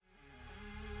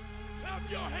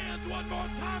your hands one more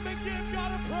time and give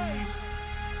God a praise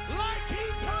like he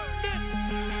turned it.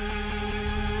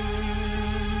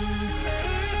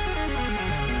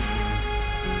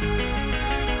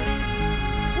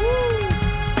 Woo!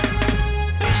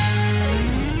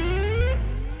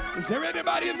 Is there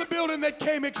anybody in the building that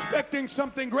came expecting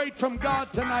something great from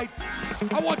God tonight?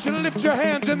 I want you to lift your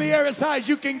hands in the air as high as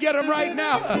you can get them right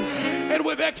now. And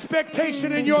with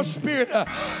expectation in your spirit,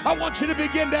 I want you to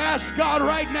begin to ask God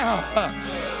right now.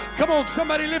 Come on,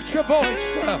 somebody lift your voice.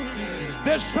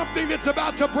 There's something that's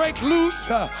about to break loose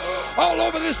all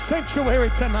over this sanctuary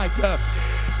tonight.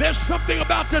 There's something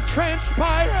about to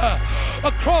transpire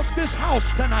across this house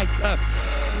tonight.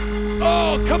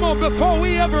 Oh, come on, before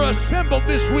we ever assembled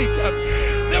this week,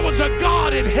 there was a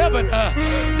God in heaven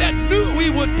that knew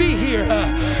we would be here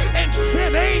and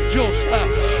sent angels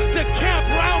to camp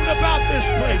round about this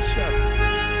place.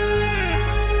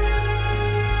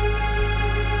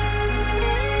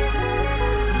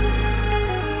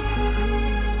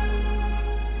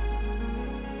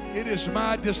 It is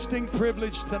my distinct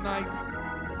privilege tonight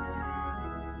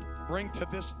to bring to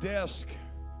this desk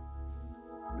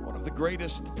one of the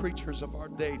greatest preachers of our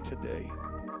day today.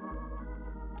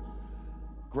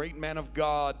 Great man of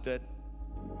God that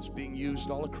is being used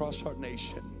all across our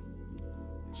nation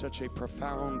in such a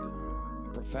profound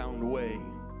way.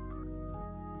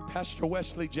 Pastor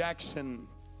Wesley Jackson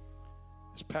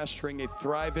is pastoring a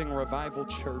thriving revival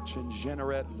church in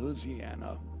Jeanerette,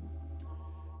 Louisiana.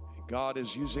 And God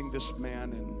is using this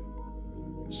man in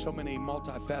so many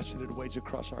multifaceted ways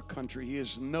across our country. He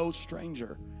is no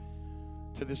stranger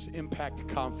to this Impact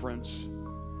Conference.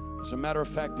 As a matter of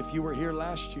fact, if you were here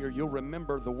last year, you'll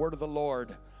remember the word of the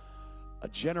Lord, a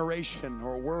generation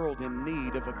or a world in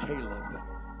need of a Caleb.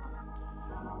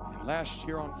 And last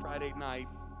year on Friday night,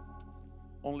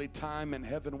 only time and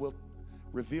heaven will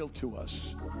reveal to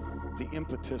us the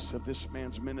impetus of this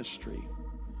man's ministry.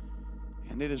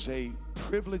 And it is a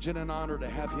privilege and an honor to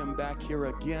have him back here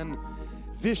again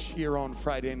this year on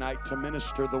Friday night to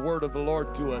minister the word of the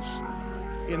Lord to us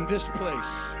in this place.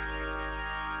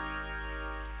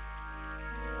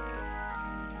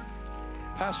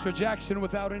 Pastor Jackson,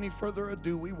 without any further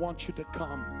ado, we want you to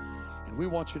come and we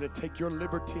want you to take your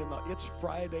liberty. It's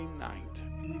Friday night.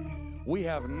 We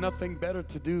have nothing better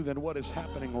to do than what is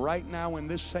happening right now in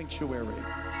this sanctuary.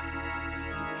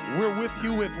 We're with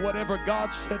you with whatever God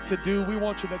said to do. We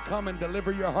want you to come and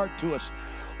deliver your heart to us.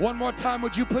 One more time,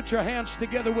 would you put your hands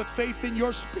together with faith in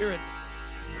your spirit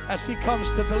as he comes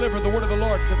to deliver the word of the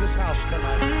Lord to this house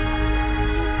tonight.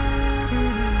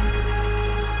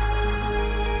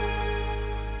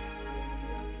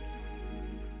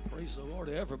 Praise the Lord,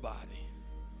 everybody.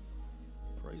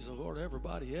 Praise the Lord,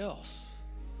 everybody else.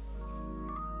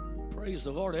 Praise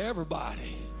the Lord,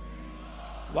 everybody.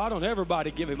 Why don't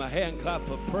everybody give him a hand clap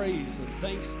of praise and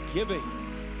thanksgiving?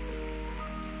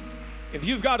 If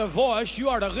you've got a voice, you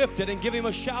are to lift it and give him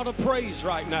a shout of praise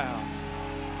right now.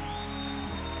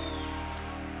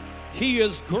 He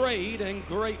is great and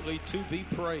greatly to be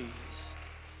praised.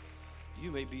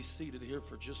 You may be seated here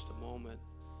for just a moment.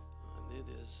 And it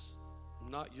is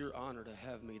not your honor to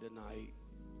have me tonight,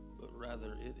 but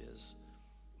rather it is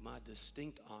my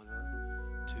distinct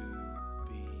honor to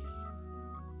be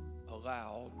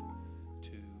allowed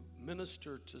to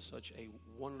minister to such a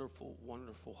wonderful,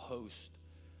 wonderful host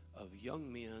of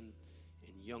young men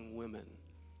and young women.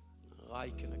 I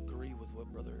like and agree with what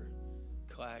Brother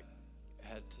Clack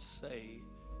had to say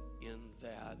in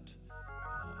that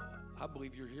I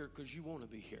believe you're here because you want to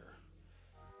be here.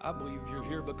 I believe you're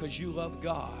here because you love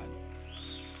God.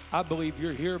 I believe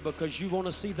you're here because you want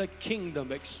to see the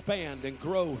kingdom expand and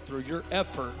grow through your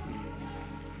effort.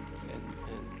 And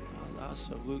I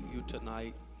salute you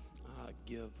tonight. I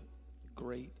give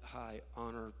great high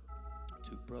honor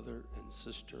to brother and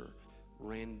sister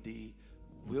Randy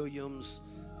Williams,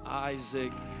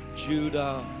 Isaac,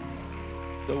 Judah,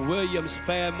 the Williams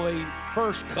family,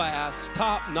 first class,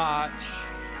 top notch.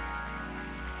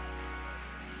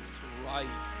 That's right.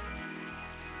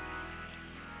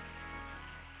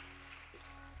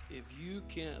 If you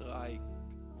can't like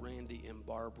Randy and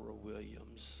Barbara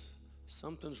Williams,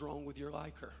 something's wrong with your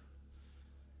liker.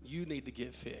 You need to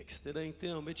get fixed. It ain't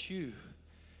them, it's you.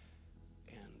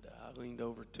 And I leaned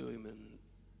over to him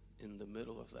in the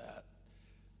middle of that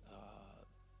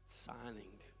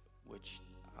signing, which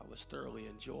I was thoroughly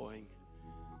enjoying.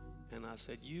 And I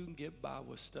said, you can get by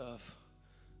with stuff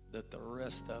that the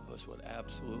rest of us would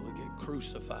absolutely get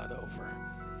crucified over.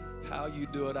 How you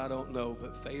do it, I don't know,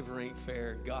 but favor ain't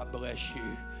fair. God bless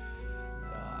you.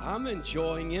 I'm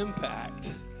enjoying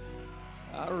Impact.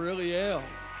 I really am.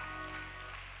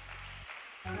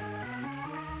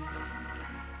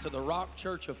 to the Rock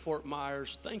Church of Fort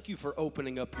Myers, thank you for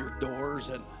opening up your doors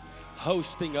and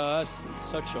hosting us in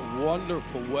such a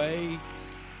wonderful way.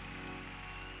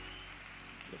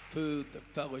 The food, the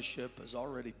fellowship has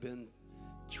already been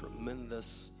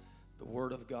tremendous. The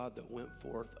word of God that went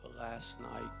forth last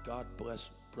night. God bless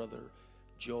Brother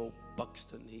Joel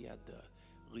Buxton. He had to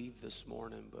leave this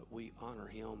morning, but we honor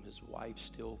him. His wife's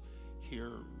still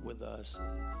here with us.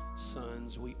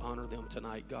 Sons, we honor them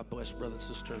tonight. God bless Brother and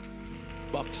Sister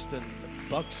Buxton, the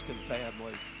Buxton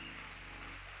family.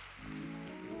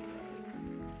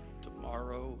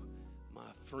 Tomorrow,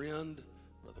 my friend,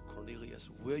 Brother Cornelius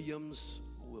Williams,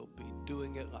 will be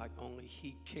doing it like only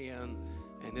he can,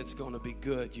 and it's going to be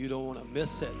good. You don't want to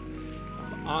miss it.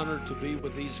 I'm honored to be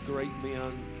with these great men,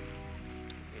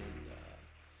 and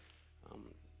I'm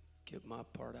get my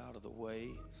part out of the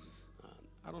way.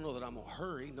 I don't know that I'm gonna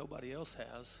hurry. Nobody else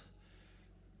has,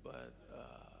 but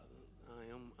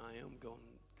I am going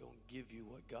to give you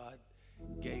what God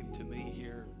gave to me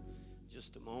here.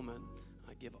 Just a moment.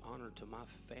 I give honor to my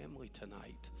family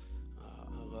tonight.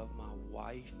 I love my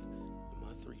wife and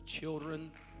my 3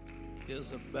 children,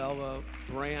 Isabella,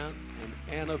 Brant,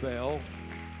 and Annabelle.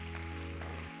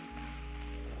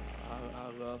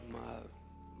 I love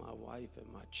my wife and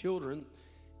my children,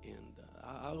 and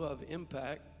I love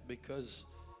Impact because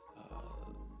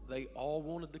they all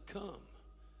wanted to come,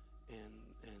 and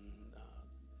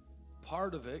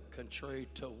part of it, contrary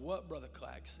to what Brother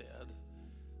Clack said,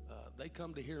 they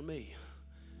come to hear me.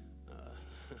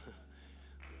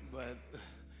 But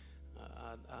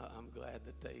I'm glad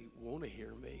that they want to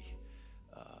hear me,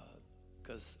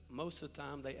 because most of the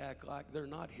time they act like they're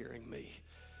not hearing me.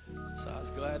 So I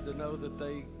was glad to know that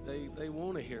they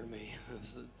want to hear me.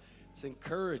 It's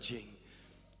encouraging,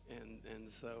 and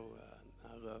so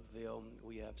I love them.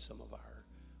 We have some of our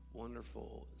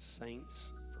wonderful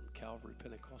saints from Calvary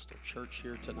Pentecostal Church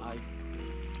here tonight.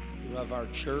 We love our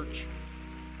church,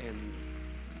 and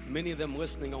many of them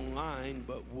listening online,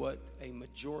 but what a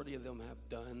majority of them have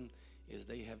done is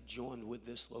they have joined with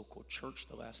this local church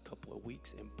the last couple of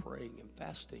weeks in praying and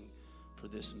fasting for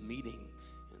this meeting.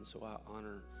 And so I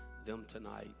honor them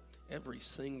tonight. Every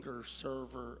singer,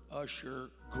 server, usher,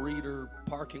 greeter,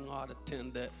 parking lot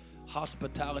attendant,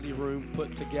 hospitality room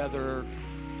put together.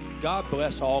 God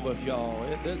bless all of y'all.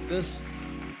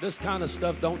 This kind of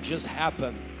stuff don't just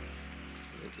happen.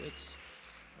 It's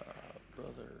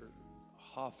Brother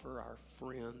Hoffer, our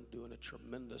friend, doing a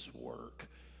tremendous work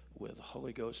with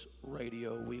Holy Ghost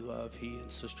Radio. We love he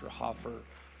and Sister Hoffer.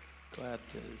 Glad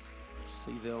to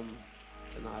see them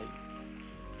tonight.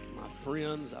 My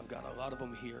friends, I've got a lot of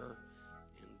them here.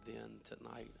 And then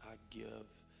tonight I give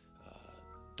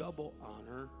double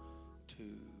honor to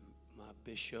my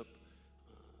bishop.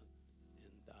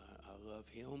 And I love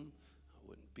him. I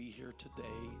wouldn't be here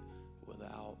today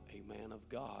without a man of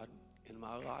God in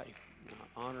my life. And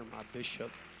I honor my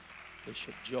bishop,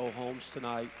 Bishop Joe Holmes,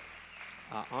 tonight.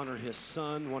 I honor his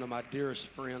son, one of my dearest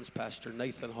friends, Pastor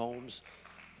Nathan Holmes.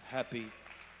 Happy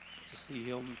to see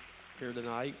him here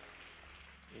tonight.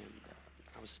 And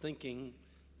I was thinking,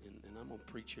 and I'm going to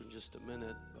preach here in just a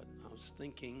minute, but I was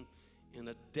thinking in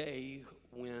a day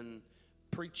when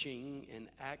preaching and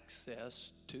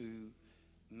access to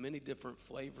many different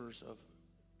flavors of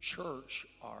church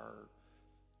are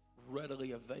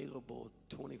readily available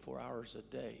 24 hours a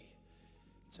day,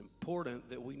 it's important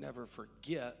that we never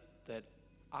forget that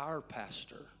our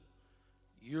pastor,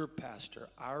 your pastor,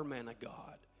 our man of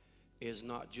God, is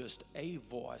not just a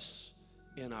voice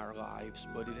in our lives,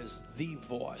 but it is the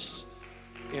voice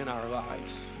in our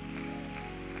lives.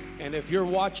 And if you're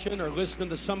watching or listening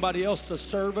to somebody else's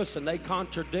service and they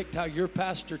contradict how your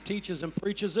pastor teaches and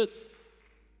preaches it,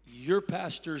 your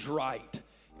pastor's right.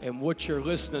 And what you're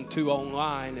listening to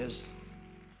online is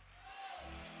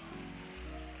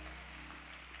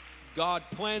God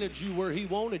planted you where he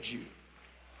wanted you.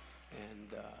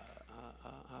 And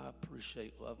I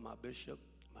appreciate, love my bishop.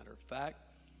 Matter of fact,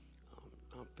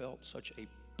 I felt such a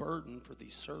burden for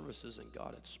these services, and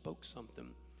God had spoke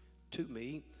something to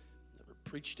me. Never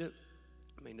preached it.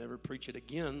 I may never preach it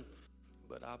again,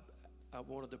 but I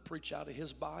wanted to preach out of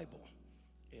his Bible.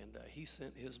 And he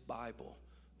sent his Bible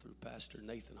through Pastor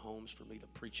Nathan Holmes for me to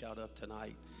preach out of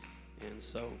tonight. And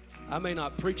so I may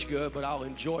not preach good, but I'll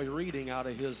enjoy reading out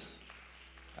of his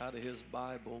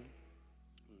Bible.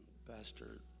 And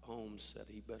Pastor Holmes said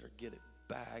he better get it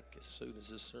back as soon as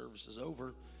this service is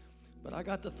over. But I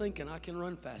got to thinking I can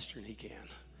run faster than he can.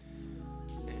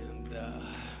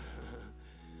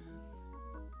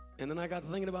 And then I got to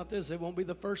thinking about this. It won't be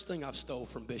the first thing I've stole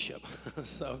from Bishop.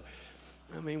 So,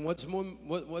 I mean, what's one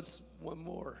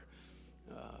more?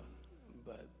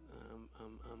 But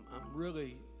I'm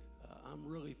really I'm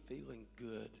really feeling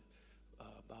good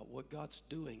about what God's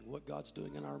doing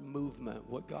in our movement,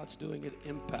 what God's doing at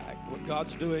Impact, what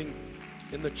God's doing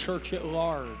in the church at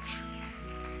large.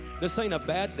 This ain't a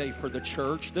bad day for the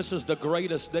church. This is the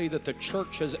greatest day that the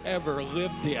church has ever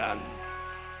lived in.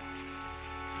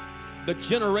 The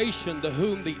generation to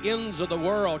whom the ends of the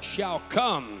world shall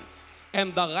come,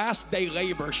 and the last day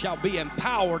labor shall be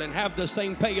empowered and have the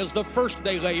same pay as the first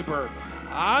day labor.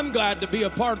 I'm glad to be a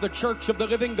part of the church of the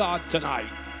living God tonight.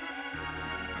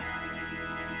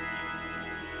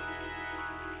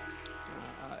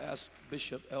 I asked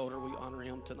Bishop Elder, we honor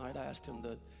him tonight, I asked him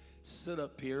to sit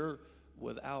up here.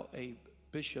 Without a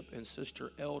bishop and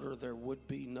sister elder, there would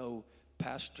be no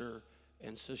pastor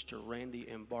and sister Randy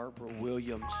and Barbara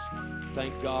Williams.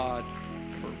 Thank God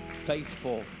for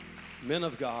faithful men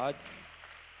of God.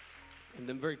 And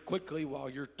then very quickly, while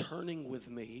you're turning with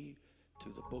me to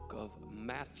the book of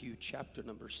Matthew chapter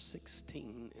number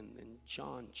 16 and then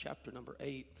John chapter number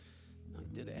 8, I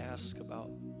did ask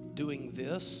about doing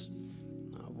this.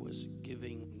 I was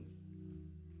giving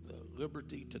the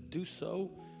liberty to do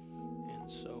so. And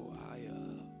so I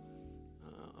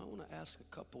want to ask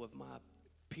a couple of my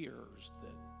peers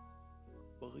that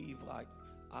believe like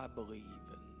I believe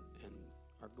and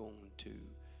are going to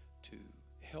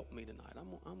help me tonight. I'm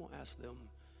going to ask them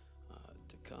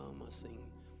to come. I seen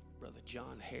Brother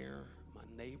John Hare, my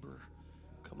neighbor.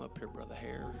 Come up here, Brother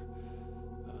Hare.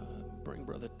 Bring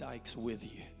Brother Dykes with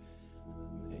you.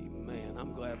 Amen.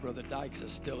 I'm glad Brother Dykes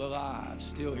is still alive,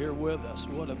 still here with us.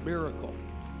 What a miracle.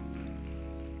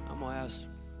 I'm going to ask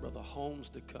Brother Holmes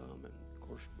to come, and of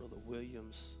course Brother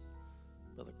Williams,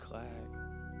 Brother Clack,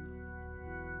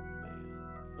 man,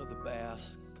 Brother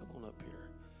Bass, come on up here.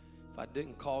 If I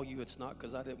didn't call you, it's not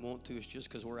because I didn't want to, it's just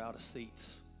because we're out of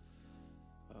seats.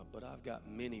 But I've got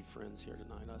many friends here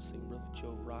tonight. I've seen Brother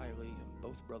Joe Riley and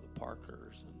both Brother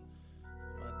Parkers, and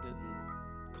if I didn't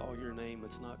call your name,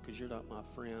 it's not because you're not my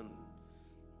friend.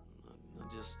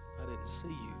 I didn't see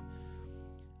you.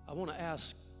 I want to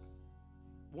ask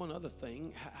one other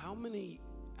thing. How many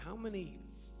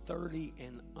 30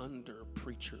 and under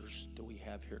preachers do we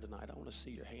have here tonight? I want to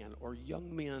see your hand. Or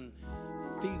young men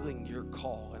feeling your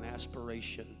call and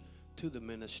aspiration to the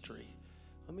ministry.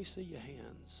 Let me see your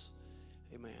hands.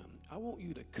 Amen. I want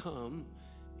you to come,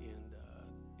 and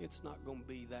it's not going to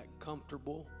be that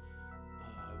comfortable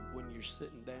when you're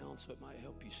sitting down, so it might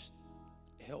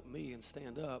help me and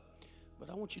stand up. But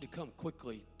I want you to come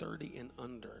quickly, 30 and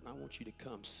under, and I want you to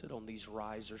come sit on these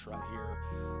risers right here.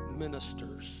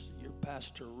 Ministers, your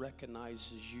pastor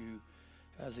recognizes you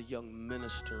as a young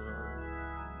minister,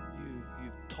 or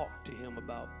you've talked to him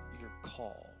about your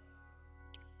call.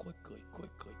 Quickly.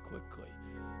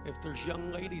 If there's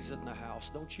young ladies in the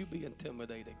house, don't you be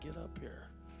intimidated. Get up here.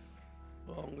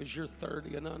 As long as you're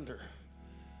 30 and under.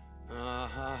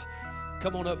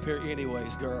 Come on up here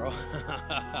anyways, girl.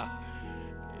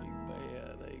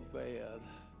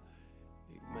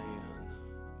 Amen.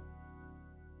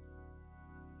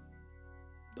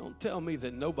 Don't tell me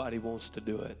that nobody wants to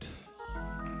do it.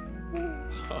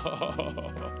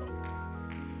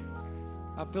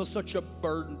 I feel such a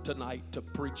burden tonight to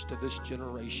preach to this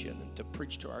generation and to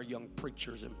preach to our young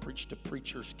preachers and preach to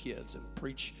preachers' kids and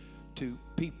preach to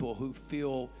people who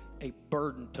feel a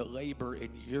burden to labor in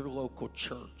your local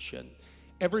church. And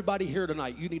everybody here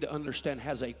tonight, you need to understand,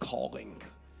 has a calling.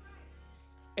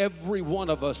 Every one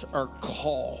of us are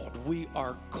called. We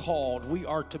are called. We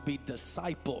are to be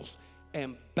disciples,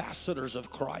 ambassadors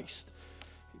of Christ.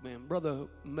 Amen. Brother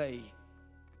May,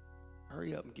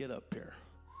 hurry up and get up here.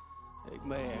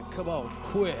 Amen. Come on,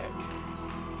 quick.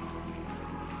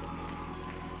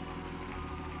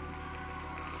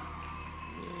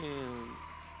 Man,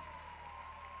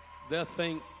 they'll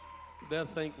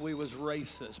think we was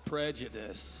racist,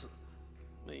 prejudice.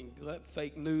 I mean, let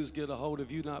fake news get a hold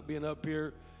of you not being up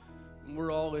here, and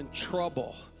we're all in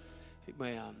trouble.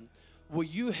 Amen. Will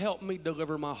you help me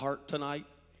deliver my heart tonight?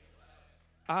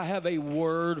 I have a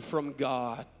word from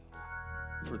God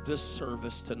for this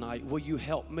service tonight. Will you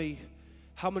help me?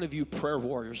 How many of you prayer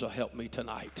warriors will help me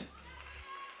tonight?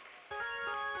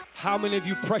 How many of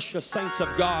you precious saints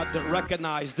of God that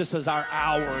recognize this is our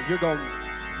hour? You're going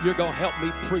to help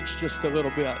me preach just a little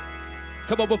bit.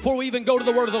 Come on, before we even go to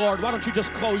the word of the Lord, why don't you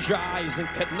just close your eyes and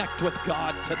connect with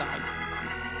God tonight?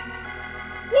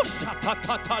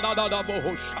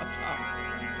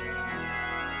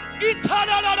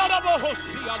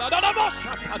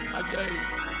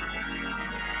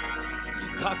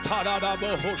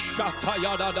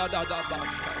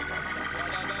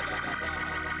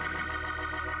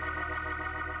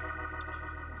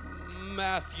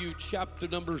 Matthew chapter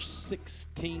number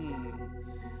 16.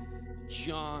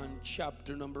 John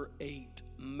chapter number 8.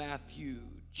 Matthew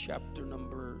chapter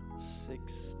number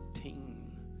 16.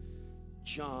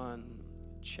 John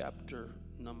chapter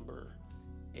number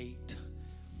 8.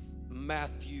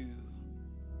 Matthew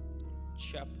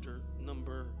chapter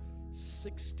number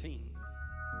 16.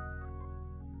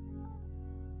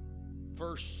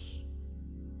 Verse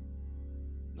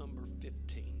number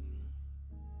 15.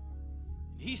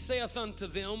 He saith unto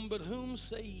them, but whom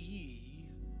say ye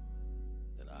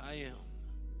that I am?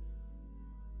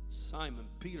 Simon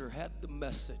Peter had the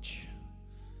message.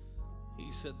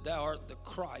 He said, thou art the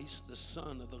Christ, the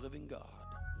Son of the living God.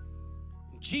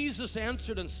 And Jesus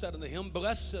answered and said unto him,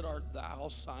 blessed art thou,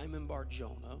 Simon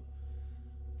Bar-Jonah,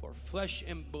 for flesh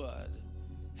and blood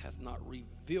hath not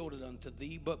revealed it unto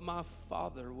thee, but my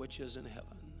Father which is in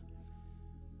heaven.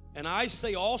 And I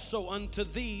say also unto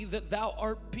thee that thou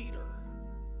art Peter.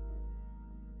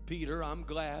 Peter, I'm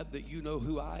glad that you know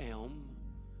who I am,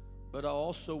 but I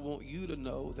also want you to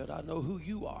know that I know who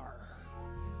you are.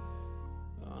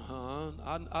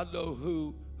 I know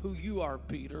who you are,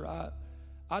 Peter.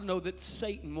 I know that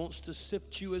Satan wants to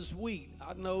sift you as wheat.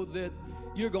 I know that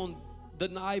you're going to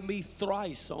deny me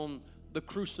thrice on the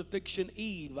crucifixion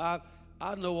eve. I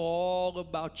know all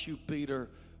about you, Peter,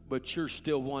 but you're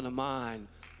still one of mine,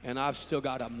 and I've still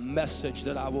got a message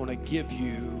that I want to give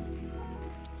you.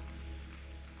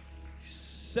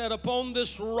 Said upon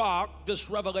this rock, this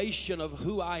revelation of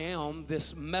who I am,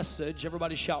 this message,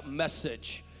 everybody shout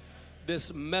message.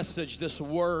 This message, this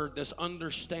word, this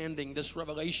understanding, this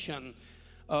revelation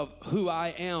of who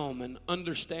I am and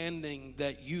understanding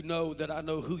that you know that I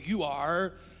know who you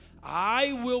are,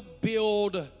 I will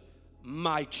build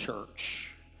my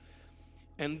church.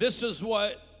 And this is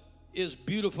what is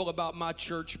beautiful about my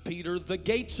church, Peter. The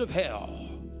gates of hell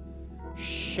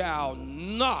shall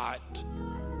not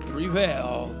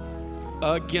prevail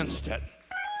against it.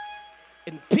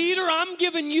 And Peter, I'm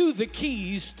giving you the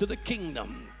keys to the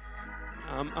kingdom.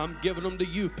 I'm giving them to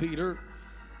you, Peter.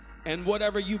 And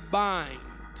whatever you bind,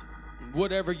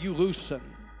 whatever you loosen,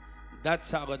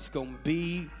 that's how it's going to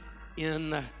be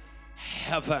in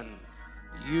heaven.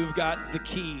 You've got the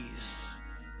keys.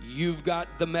 You've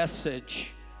got the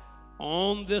message.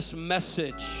 On this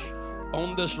message,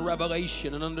 on this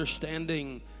revelation and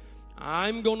understanding,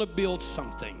 I'm going to build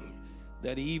something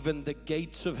that even the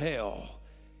gates of hell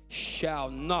shall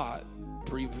not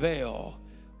prevail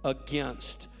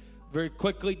against. Very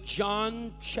quickly,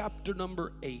 John chapter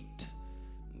number 8,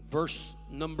 verse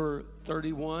number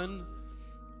 31.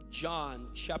 John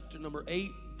chapter number 8,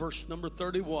 verse number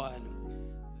 31.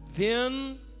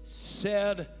 Then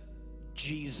said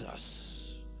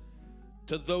Jesus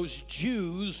to those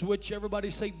Jews which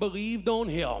everybody say believed on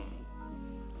him.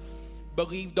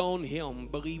 Believed on him,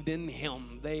 believed in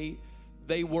him.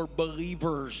 They were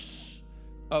believers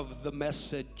of the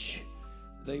message.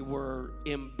 They were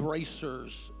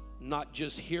embracers, not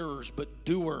just hearers, but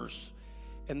doers.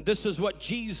 And this is what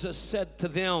Jesus said to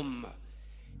them.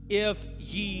 If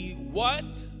ye what?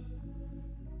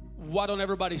 Why don't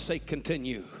everybody say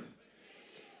continue?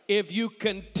 If you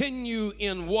continue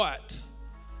in what?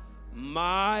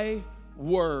 My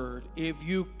word. If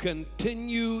you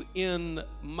continue in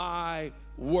my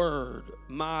word,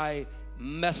 my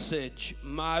message,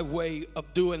 my way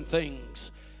of doing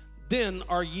things, then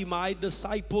are ye my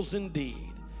disciples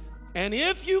indeed. And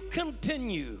if you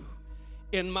continue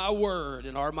in my word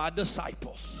and are my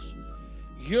disciples,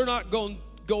 you're not going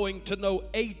to know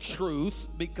a truth,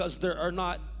 because there are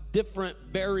not different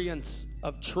variants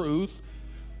of truth.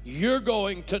 You're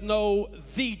going to know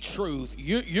the truth.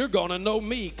 You're going to know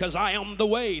me, because I am the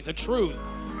way, the truth,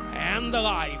 and the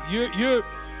life.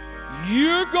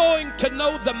 You're going to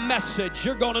know the message.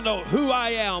 You're going to know who I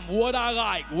am, what I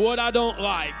like, what I don't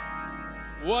like,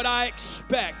 what I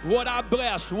expect, what I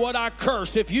bless, what I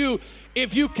curse. If you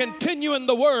continue in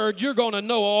the word, you're going to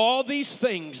know all these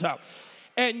things.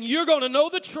 And you're going to know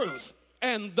the truth.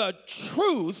 And the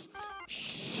truth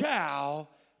shall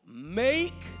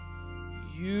make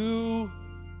you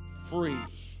free.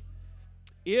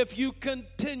 If you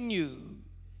continue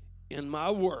in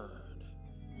my word,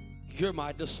 you're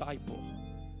my disciple.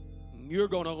 You're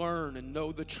going to learn and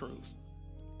know the truth.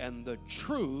 And the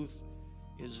truth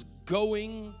is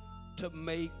going to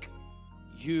make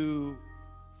you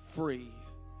free.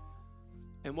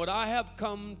 And what I have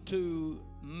come to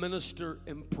minister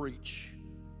and preach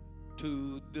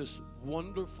to this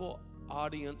wonderful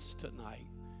audience tonight,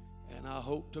 and I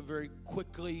hope to very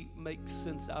quickly make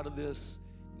sense out of this,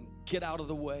 get out of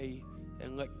the way,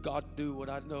 and let God do what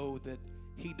I know that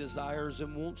He desires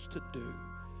and wants to do.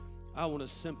 I want to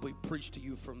simply preach to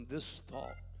you from this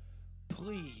thought.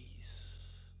 Please,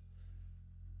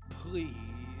 please,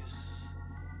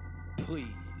 please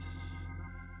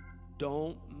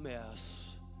don't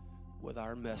mess with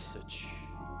our message.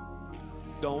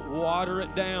 Don't water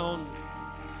it down.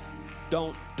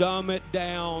 Don't dumb it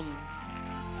down.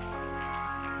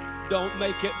 Don't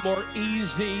make it more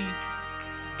easy.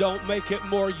 Don't make it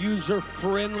more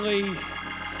user-friendly.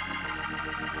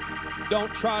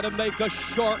 Don't try to make a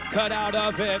shortcut out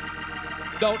of it.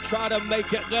 Don't try to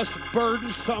make it less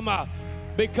burdensome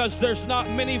because there's not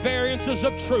many variances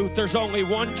of truth. There's only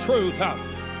one truth.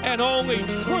 And only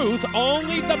truth,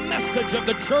 only the message of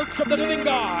the church of the living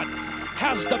God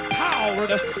has the power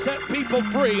to set people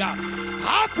free.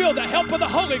 I feel the help of the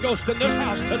Holy Ghost in this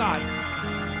house tonight.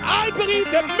 I believe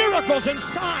that miracles and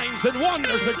signs and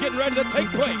wonders are getting ready to take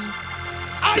place.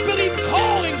 I believe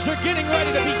callings are getting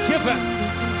ready to be given.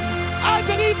 I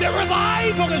believe that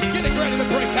revival is getting ready to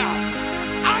break out.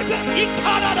 I believe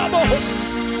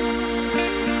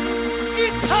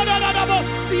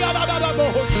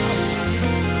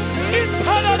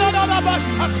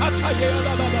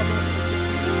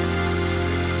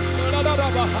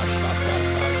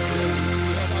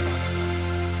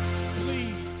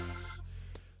please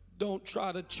don't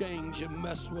try to change and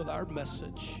mess with our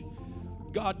message.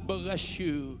 God bless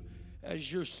you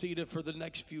as you're seated for the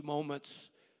next few moments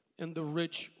in the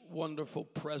rich, wonderful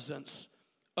presence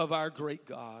of our great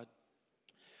God.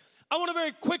 I want to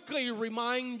very quickly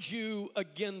remind you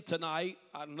again tonight.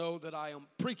 I know that I am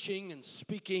preaching and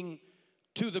speaking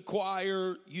to the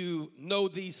choir. You know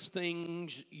these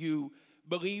things. You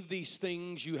believe these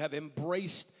things. You have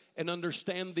embraced and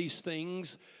understand these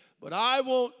things. But I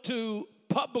want to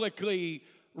publicly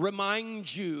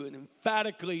remind you and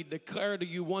emphatically declare to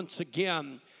you once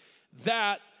again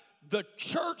that the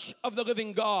church of the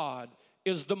living God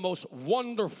is the most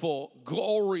wonderful,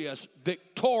 glorious,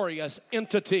 victorious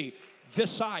entity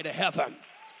this side of heaven.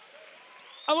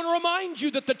 I want to remind you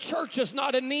that the church is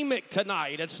not anemic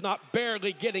tonight. It's not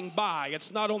barely getting by.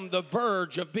 It's not on the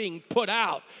verge of being put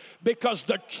out, because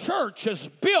the church is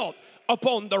built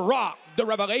upon the rock, the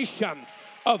revelation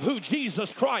of who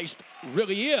Jesus Christ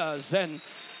really is. And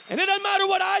it doesn't matter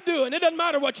what I do, and it doesn't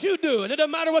matter what you do, and it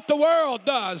doesn't matter what the world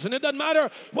does, and it doesn't matter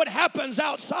what happens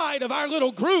outside of our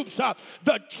little groups.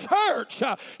 The church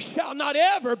shall not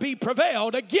ever be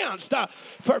prevailed against.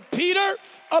 For Peter,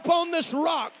 upon this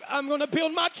rock, I'm going to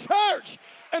build my church,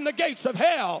 and the gates of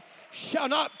hell shall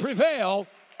not prevail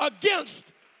against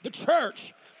the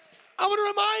church. I want to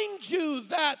remind you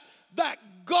that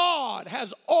God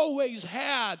has always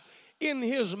had in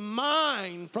his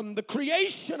mind from the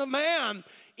creation of man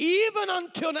even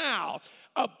until now,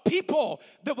 a people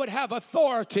that would have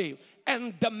authority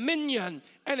and dominion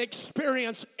and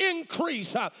experience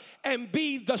increase and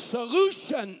be the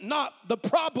solution, not the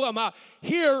problem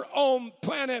here on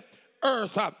planet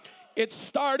Earth. It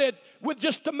started with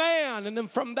just a man, and then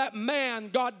from that man,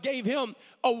 God gave him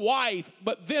a wife.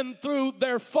 But then through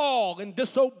their fall and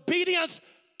disobedience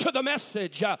to the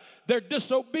message, their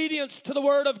disobedience to the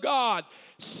word of God,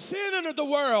 sin entered the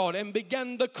world and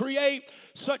began to create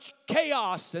such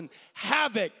chaos and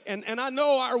havoc. And I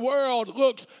know our world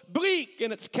looks bleak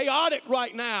and it's chaotic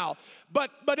right now. But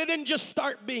it didn't just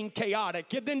start being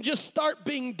chaotic. It didn't just start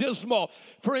being dismal.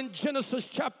 For in Genesis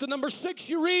chapter number 6,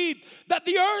 you read that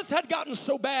the earth had gotten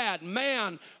so bad,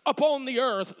 man upon the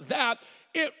earth, that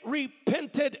it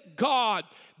repented God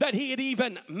that he had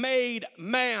even made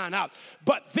man.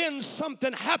 But then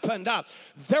something happened.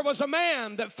 There was a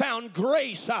man that found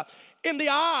grace in the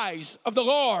eyes of the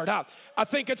Lord. I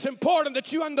think it's important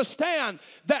that you understand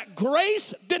that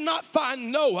grace did not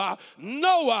find Noah.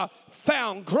 Noah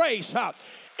found grace.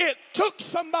 It took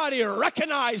somebody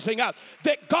recognizing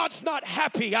that God's not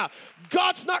happy.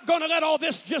 God's not going to let all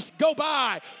this just go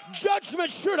by.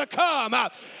 Judgment's sure to come.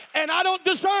 And I don't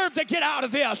deserve to get out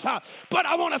of this. But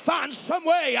I want to find some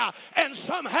way and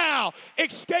somehow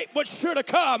escape what's sure to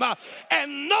come.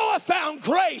 And Noah found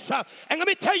grace. And let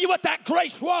me tell you what that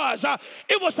grace was.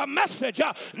 It was a message.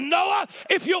 Noah,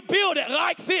 if you'll build it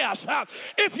like this,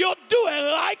 if you'll do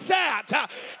it like that,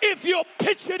 if you'll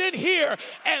pitch it in here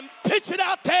and pitch it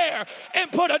out there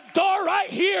and put a door right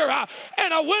here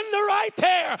and a window right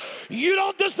there, you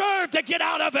don't deserve to get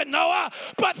out of it, Noah,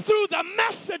 but through the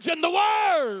message and the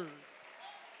word.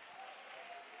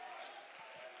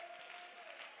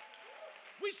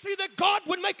 We see that God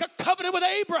would make a covenant with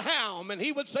Abraham, and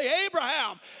he would say,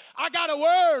 Abraham, I got a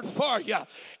word for you.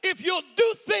 If you'll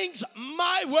do things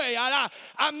my way,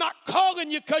 I'm not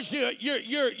calling you because you're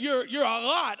a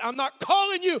lot. I'm not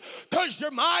calling you because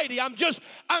you're mighty. I'm just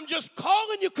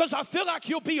calling you because I feel like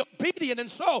you'll be obedient.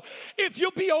 And so if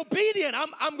you'll be obedient,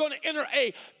 I'm going to enter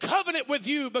a covenant with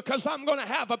you, because I'm going to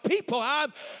have a people.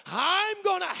 I'm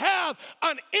going to have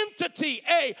an entity,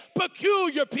 a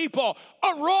peculiar people,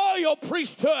 a royal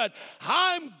priesthood.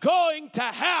 I'm going to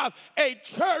have a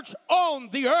church on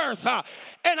the earth,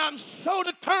 and I'm so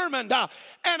determined,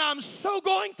 and I'm so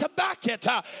going to back it,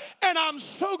 and I'm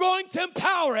so going to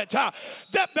empower it,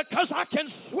 that because I can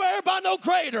swear by no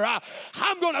greater,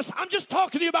 I'm just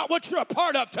talking to you about what you're a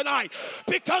part of tonight,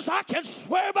 because I can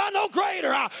swear by no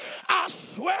greater. I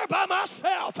swear by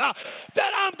myself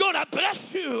that I'm going to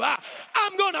bless you.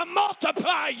 I'm going to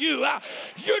multiply you.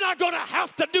 You're not going to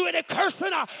have to do any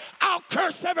cursing. I'll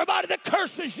curse everybody that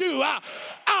curses you.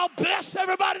 I'll bless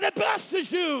everybody that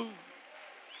blesses you.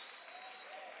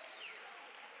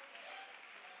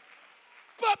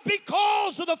 But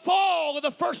because of the fall of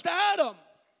the first Adam,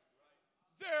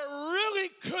 there really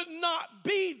could not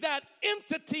be that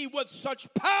entity with such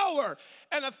power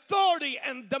and authority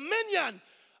and dominion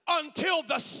until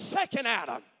the second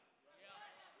Adam.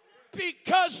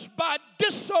 Because by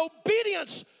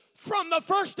disobedience from the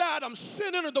first Adam,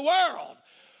 sin entered the world.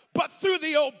 But through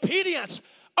the obedience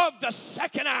of the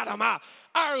second Adam,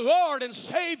 our Lord and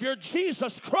Savior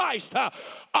Jesus Christ,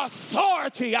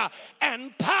 authority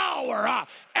and power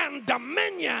and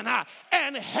dominion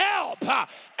and help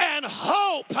and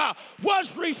hope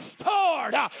was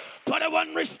restored. But it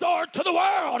wasn't restored to the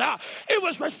world. It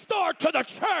was restored to the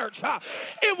church.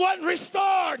 It wasn't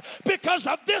restored because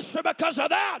of this or because of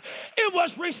that. It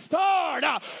was restored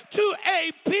to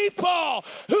a people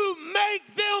who make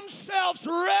themselves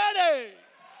ready.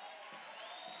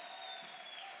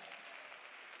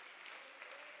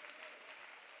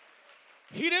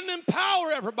 He didn't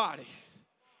empower everybody.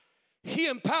 He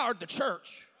empowered the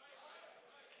church.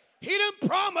 He didn't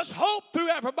promise hope through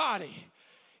everybody.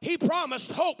 He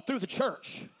promised hope through the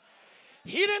church.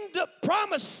 He didn't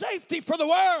promise safety for the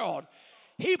world.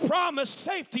 He promised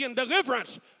safety and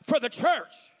deliverance for the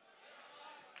church.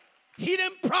 He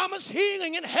didn't promise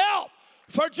healing and help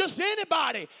for just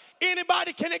anybody.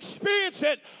 Anybody can experience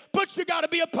it, but you got to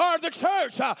be a part of the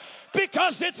church,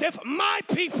 because it's if my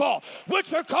people,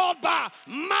 which are called by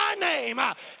my name,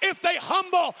 if they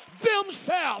humble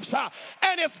themselves,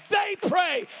 and if they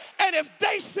pray, and if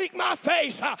they seek my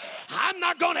face, I'm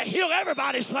not going to heal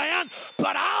everybody's land,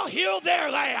 but I'll heal their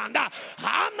land.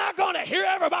 I'm not going to hear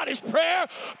everybody's prayer,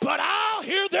 but I'll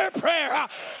hear their prayer.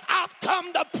 I've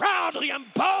come to proudly and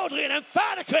boldly and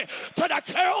emphatically to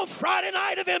declare on Friday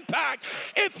night of Impact,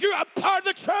 if you're a part of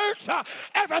the church,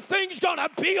 everything's going to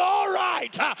be all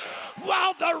right.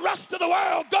 While the rest of the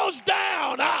world goes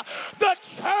down, the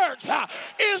church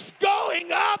is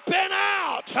going up and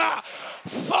out.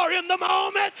 For in the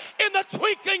moment, in the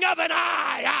twinkling of an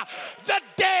eye, the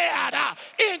dead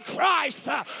in Christ,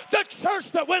 the church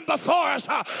that went before us,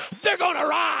 they're going to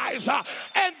rise.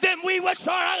 And then we which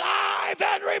are alive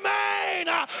and remain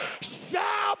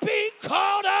shall be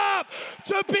called up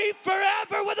to be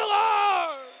forever with the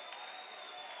Lord.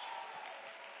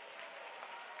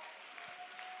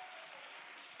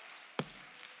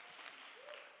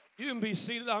 You can be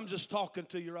seated. I'm just talking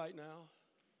to you right now.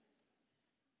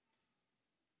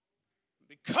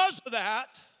 Because of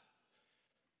that,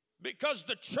 because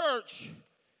the church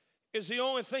is the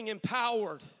only thing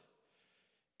empowered,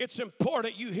 it's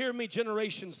important you hear me,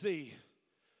 Generation Z.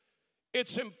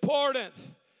 It's important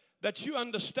that you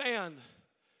understand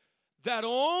that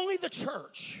only the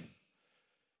church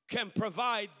can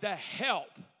provide the help,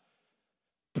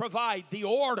 provide the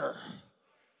order,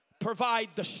 provide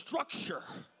the structure,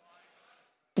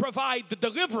 provide the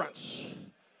deliverance,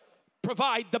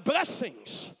 provide the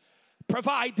blessings,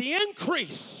 provide the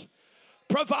increase,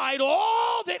 provide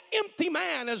all that empty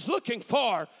man is looking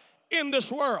for in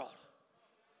this world.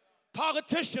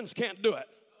 Politicians can't do it.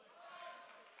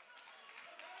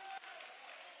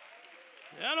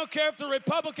 I don't care if they're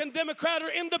Republican, Democrat, or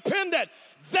Independent.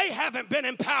 They haven't been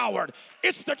empowered.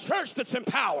 It's the church that's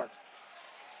empowered.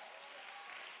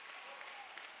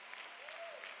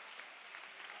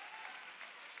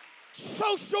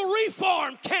 Social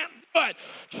reform can't do it.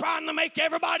 Trying to make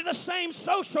everybody the same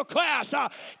social class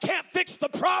can't fix the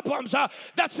problems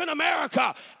that's in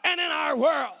America and in our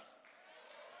world.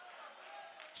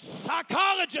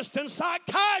 Psychologists and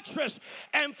psychiatrists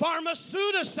and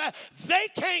pharmaceutists, they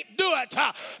can't do it.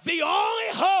 The only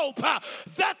hope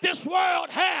that this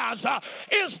world has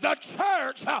is the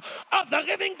church of the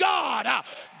living God.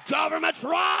 Governments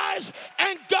rise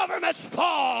and governments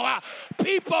fall.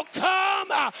 People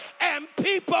come and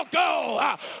people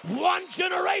go. One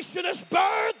generation is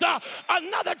birthed,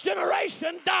 another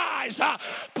generation dies.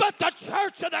 But the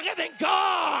church of the living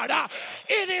God,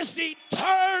 it is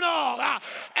eternal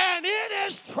and it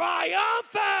is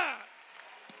triumphant.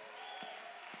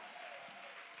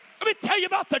 Let me tell you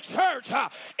about the church.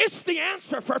 It's the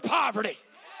answer for poverty.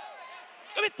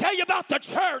 Let me tell you about the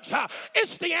church.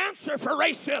 It's the answer for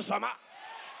racism.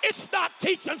 It's not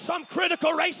teaching some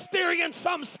critical race theory in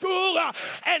some school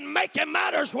and making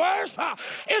matters worse.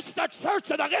 It's the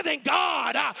church of the living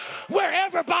God where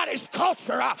everybody's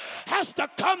culture has to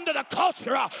come to the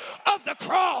culture of the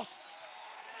cross.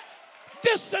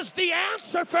 This is the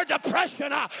answer for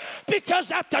depression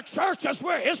because at the church is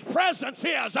where his presence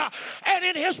is. And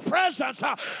in his presence,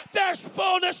 there's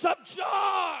fullness of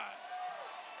joy.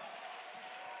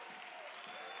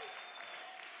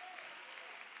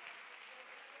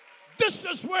 This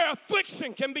is where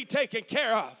affliction can be taken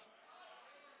care of.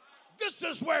 This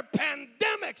is where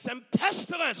pandemics and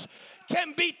pestilence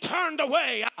can be turned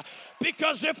away.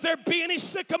 Because if there be any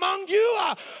sick among you,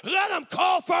 let them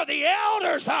call for the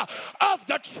elders of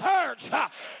the church.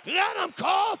 Let them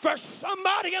call for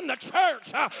somebody in the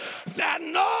church that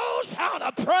knows how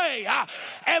to pray.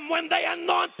 And when they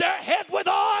anoint their head with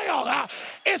oil,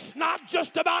 it's not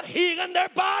just about healing their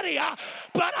body,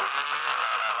 but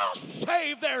I'll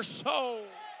save their soul.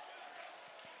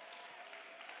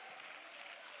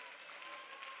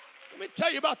 Let me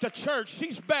tell you about the church.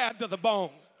 She's bad to the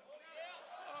bone.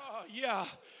 Oh, yeah.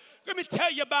 Let me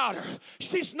tell you about her.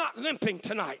 She's not limping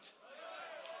tonight.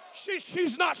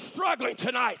 She's not struggling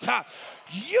tonight.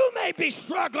 You may be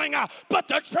struggling, but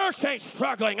the church ain't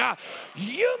struggling.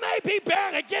 You may be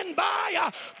barely getting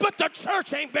by, but the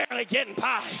church ain't barely getting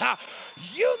by.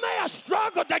 You may have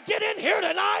struggled to get in here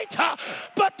tonight,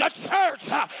 but the church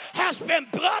has been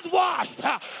blood-washed,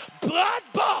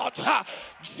 blood-bought.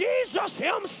 Jesus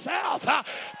himself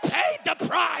paid the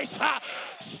price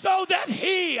so that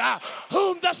he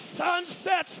whom the Son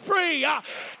sets free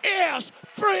is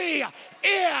free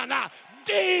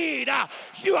indeed.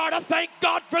 You ought to thank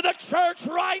God for the church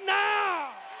right now.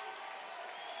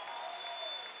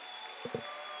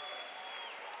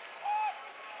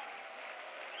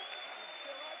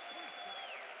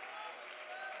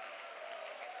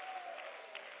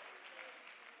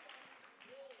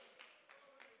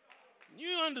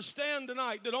 You understand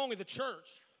tonight that only the church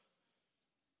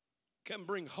can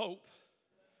bring hope.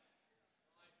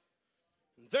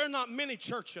 There are not many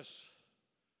churches.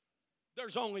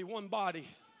 There's only one body.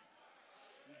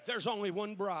 There's only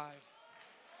one bride.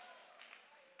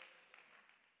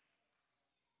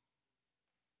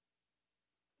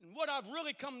 And what I've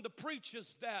really come to preach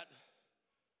is that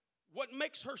what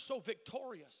makes her so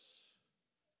victorious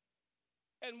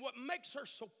and what makes her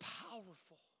so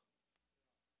powerful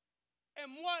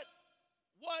and what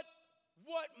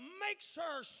makes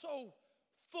her so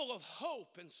full of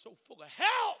hope and so full of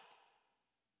help,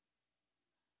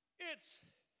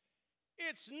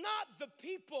 it's not the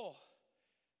people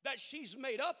that she's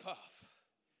made up of.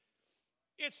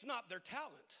 It's not their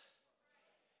talent.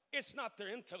 It's not their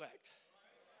intellect.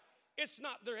 It's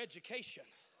not their education.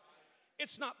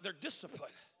 It's not their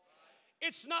discipline.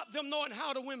 It's not them knowing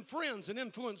how to win friends and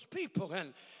influence people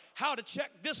and how to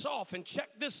check this off and check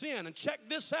this in and check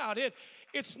this out.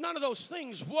 It's none of those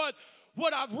things. What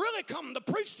I've really come to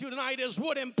preach to you tonight is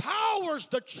what empowers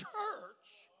the church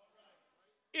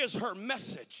is her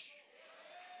message.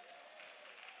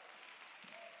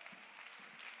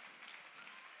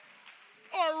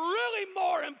 Or really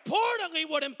more importantly,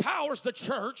 what empowers the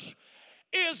church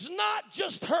is not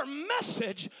just her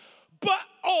message, but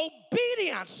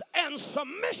obedience and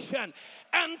submission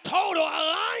and total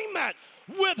alignment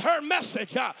with her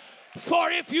message.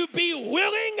 For if you be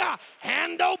willing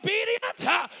and obedient,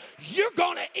 you're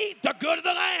going to eat the good of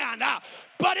the land.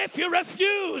 But if you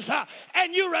refuse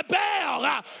and you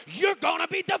rebel, you're going to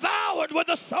be devoured with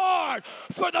the sword.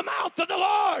 For the mouth of the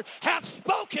Lord hath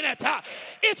spoken it.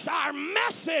 It's our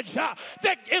message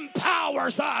that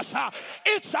empowers us.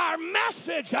 It's our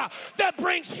message that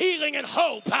brings healing and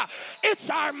hope. It's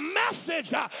our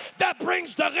message that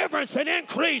brings deliverance and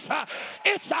increase.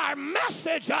 It's our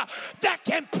message that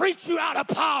can preach you out of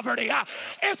poverty.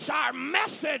 It's our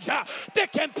message that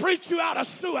can preach you out of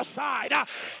suicide.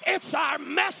 It's our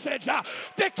message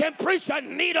that can preach a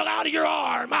needle out of your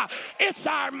arm. It's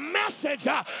our message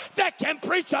that can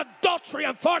preach adultery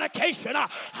and fornication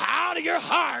out of your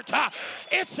heart.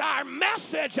 It's our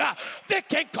message that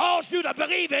can cause you to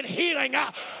believe in healing,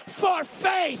 for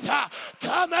faith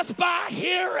cometh by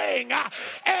hearing,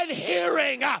 and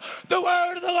hearing the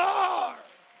word of the Lord.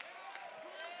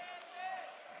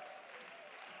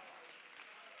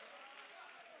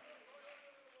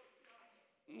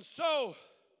 And so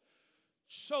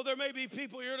there may be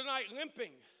people here tonight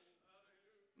limping,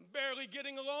 barely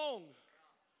getting along,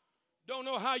 don't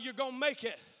know how you're going to make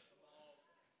it,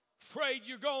 afraid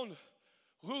you're going to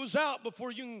lose out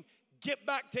before you can get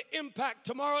back to Impact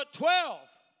tomorrow at 12.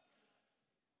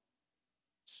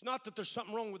 It's not that there's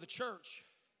something wrong with the church.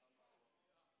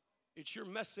 It's you're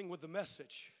messing with the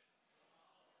message.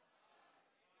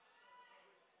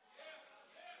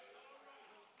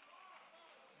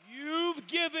 You've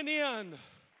given in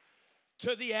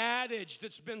to the adage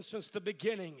that's been since the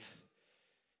beginning.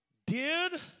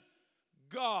 Did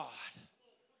God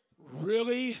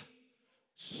really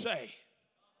say?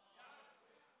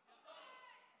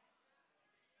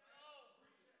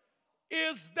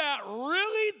 Is that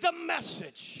really the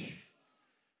message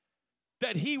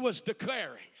that he was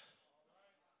declaring?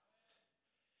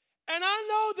 And I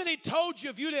know that he told you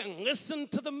if you didn't listen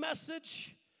to the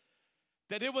message,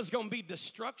 that it was going to be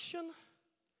destruction.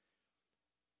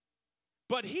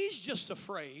 But he's just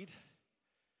afraid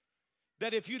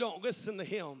that if you don't listen to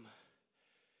him,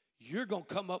 you're going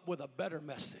to come up with a better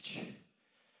message.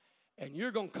 And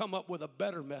you're going to come up with a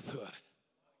better method.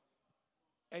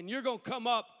 And you're going to come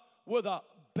up with a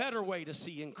better way to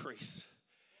see increase.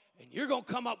 And you're going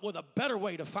to come up with a better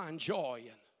way to find joy.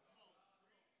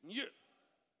 And you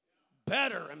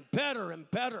better and better and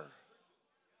better.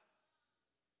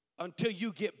 Until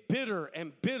you get bitter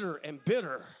and bitter and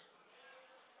bitter.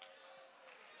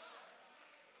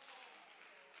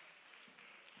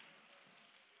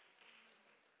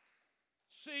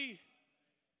 See,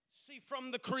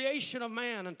 from the creation of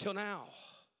man until now,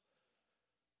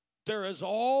 there has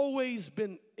always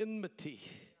been enmity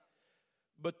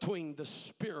between the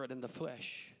spirit and the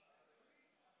flesh.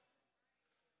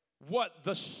 What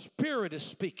the spirit is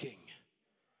speaking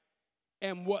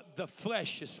and what the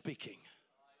flesh is speaking.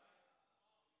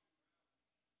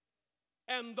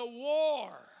 And the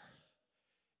war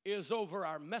is over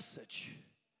our message.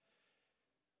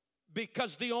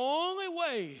 Because the only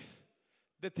way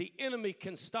that the enemy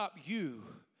can stop you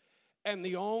and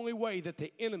the only way that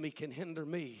the enemy can hinder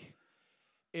me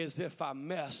is if I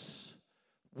mess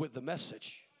with the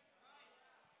message.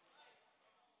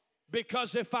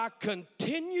 Because if I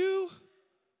continue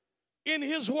in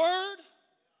his word,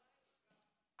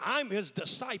 I'm his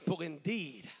disciple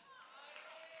indeed.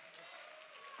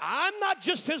 I'm not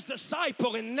just his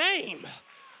disciple in name,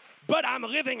 but I'm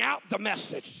living out the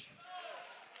message.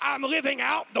 I'm living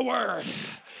out the word.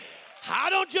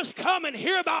 I don't just come and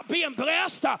hear about being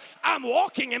blessed. I'm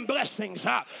walking in blessings.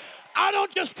 I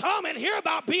don't just come and hear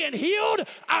about being healed.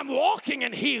 I'm walking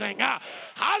in healing. I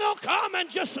don't come and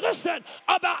just listen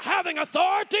about having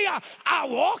authority. I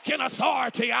walk in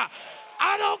authority.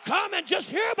 I don't come and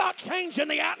just hear about changing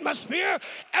the atmosphere.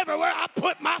 Everywhere I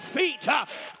put my feet,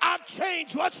 I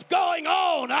change what's going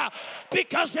on.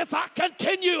 Because if I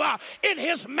continue in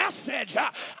his message,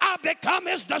 I become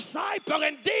his disciple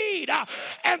indeed.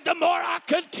 And the more I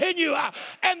continue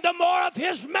and the more of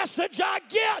his message I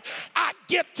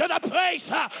get to the place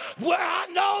where I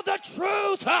know the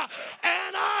truth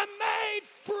and I'm made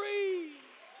free.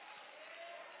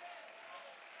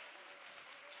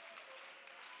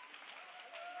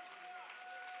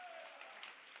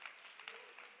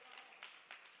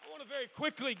 Very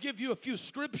quickly give you a few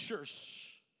scriptures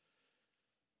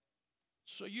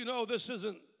so you know this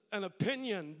isn't an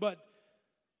opinion, but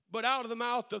out of the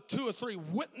mouth of 2 or 3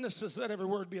 witnesses let every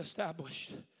word be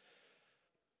established.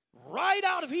 Right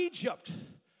out of Egypt,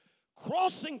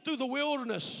 crossing through the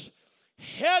wilderness,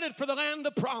 headed for the land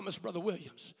of promise, Brother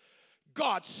Williams,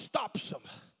 God stops them.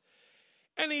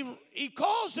 And he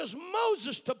causes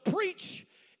Moses to preach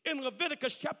in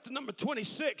Leviticus chapter number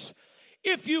 26.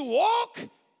 If you walk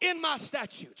in my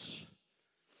statutes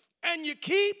and you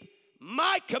keep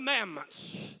my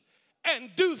commandments and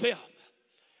do them,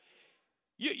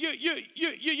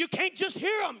 you can't just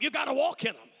hear them, you got to walk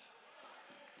in them.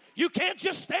 You can't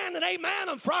just stand and amen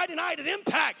on Friday night at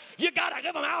Impact, you got to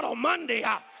live them out on Monday.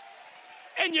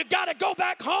 And you got to go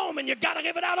back home and you got to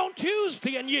live it out on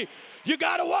Tuesday, and you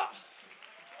got to walk.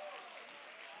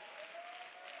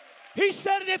 He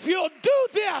said, if you'll do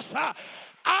this,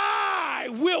 I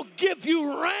will give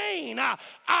you rain.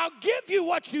 I'll give you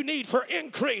what you need for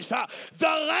increase. The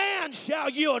land shall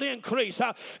yield increase.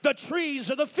 The trees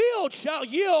of the field shall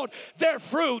yield their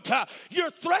fruit.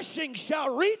 Your threshing shall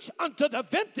reach unto the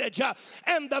vintage,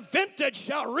 and the vintage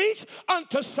shall reach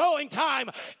unto sowing time.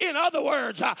 In other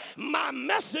words, my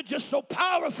message is so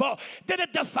powerful that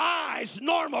it defies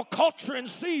normal culture and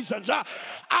seasons.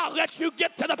 I'll let you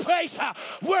get to the place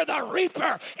where the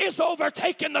reaper is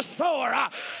overtaking the sower,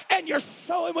 and you're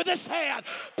sowing with this hand,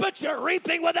 but you're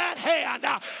reaping with that hand,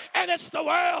 and it's the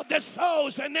world that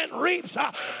sows and then reaps,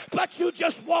 but you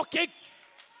just walk in.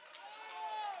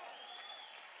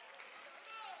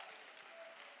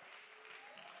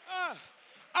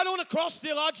 I don't want to cross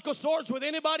theological swords with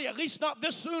anybody, at least not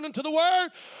this soon into the Word.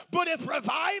 But if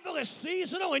revival is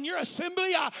seasonal in your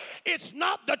assembly, it's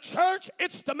not the church,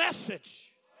 it's the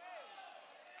message.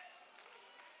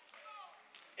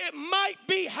 It might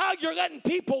be how you're letting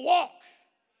people walk,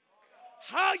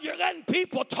 how you're letting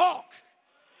people talk,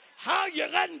 how you're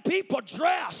letting people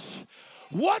dress,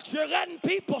 what you're letting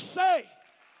people say.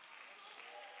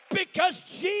 Because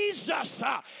Jesus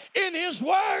in his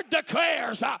word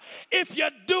declares, if you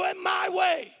do it my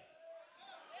way,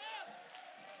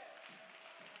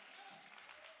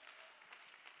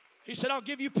 he said, I'll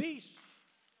give you peace.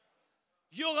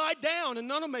 You'll lie down and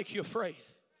none will make you afraid.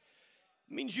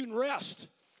 It means you can rest.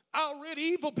 I'll rid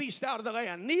evil beasts out of the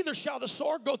land. Neither shall the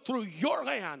sword go through your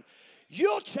land.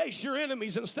 You'll chase your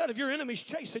enemies instead of your enemies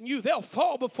chasing you. They'll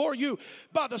fall before you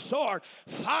by the sword.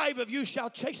 5 of you shall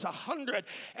chase 100,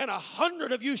 and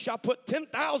 100 of you shall put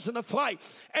 10,000 to flight.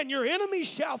 And your enemies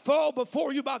shall fall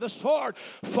before you by the sword.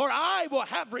 For I will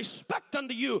have respect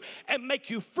unto you and make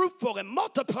you fruitful and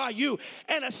multiply you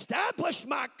and establish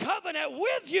my covenant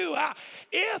with you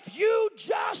if you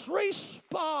just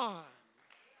respond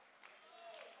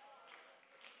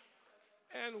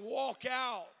and walk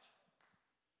out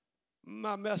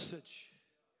my message.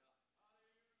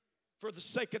 For the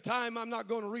sake of time, I'm not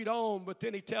going to read on, but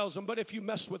then he tells them, but if you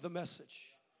mess with the message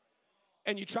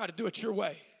and you try to do it your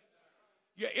way,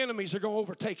 your enemies are going to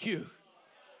overtake you.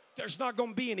 There's not going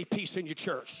to be any peace in your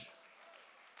church.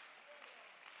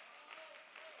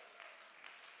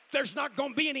 There's not going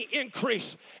to be any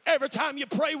increase. Every time you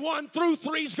pray 1 through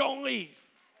 3 is going to leave.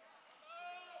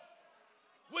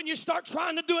 When you start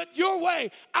trying to do it your way,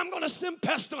 I'm going to send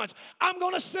pestilence. I'm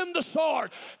going to send the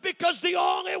sword. Because the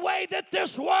only way that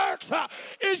this works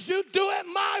is you do it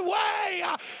my way.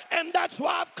 And that's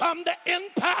why I've come to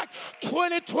Impact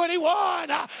 2021.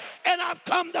 And I've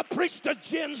come to preach to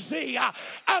Gen Z.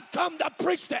 I've come to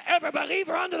preach to every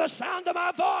believer under the sound of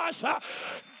my voice.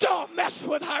 Don't mess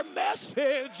with our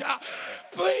message.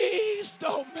 Please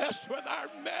don't mess with our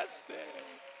message.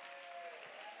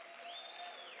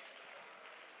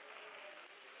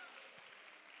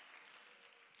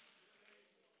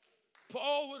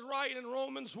 Paul would write in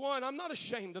Romans 1, I'm not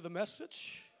ashamed of the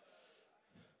message.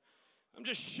 I'm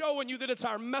just showing you that it's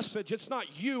our message. It's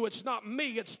not you, it's not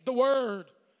me, it's the word.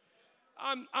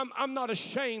 I'm not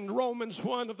ashamed, Romans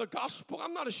 1, of the gospel.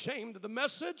 I'm not ashamed of the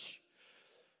message.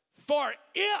 For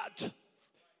it,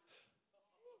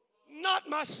 not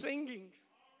my singing,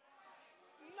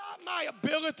 not my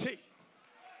ability,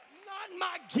 not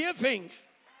my giving,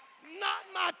 not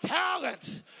my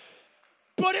talent,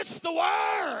 but it's the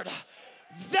word.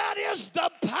 That is the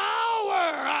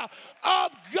power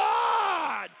of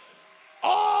God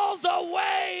all the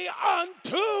way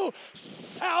unto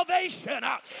salvation.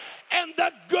 And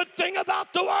the good thing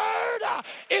about the word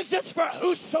is it's for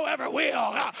whosoever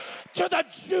will. To the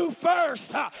Jew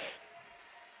first.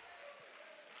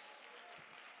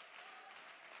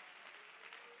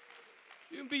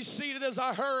 You can be seated as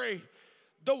I hurry.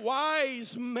 The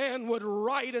wise man would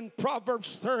write in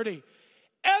Proverbs 30,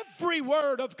 every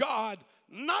word of God,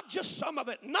 not just some of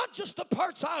it, not just the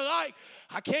parts I like.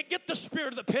 I can't get the spirit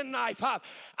of the penknife.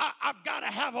 I've got to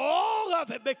have all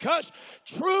of it, because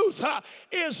truth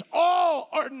is all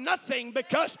or nothing.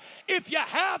 Because if you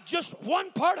have just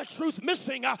one part of truth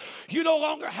missing, you no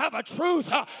longer have a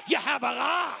truth, you have a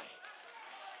lie.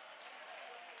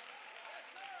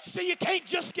 So you can't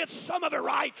just get some of it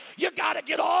right. You got to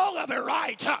get all of it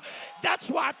right. That's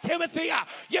why, Timothy,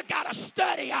 you got to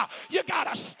study. You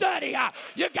got to study.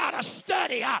 You got to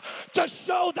study to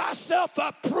show thyself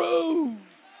approved.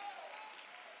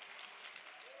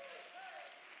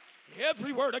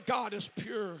 Every word of God is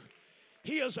pure.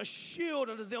 He is a shield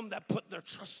unto them that put their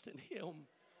trust in him.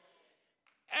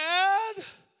 Add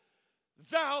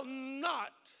thou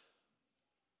not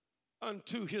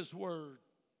unto his word.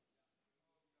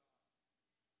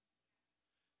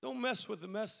 Don't mess with the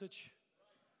message.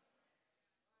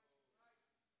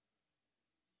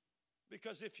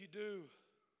 Because if you do,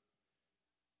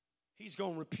 he's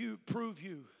going to prove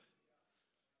you,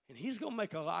 and he's going to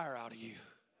make a liar out of you.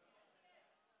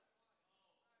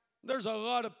 There's a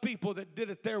lot of people that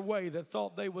did it their way that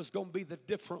thought they was going to be the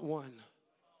different one.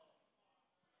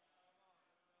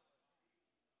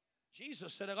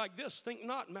 Jesus said it like this, think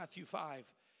not, Matthew 5,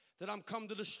 that I'm come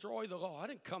to destroy the law. I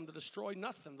didn't come to destroy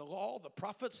nothing. The law, the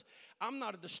prophets, I'm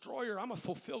not a destroyer, I'm a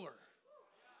fulfiller.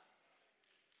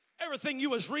 Everything you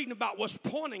was reading about was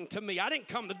pointing to me. I didn't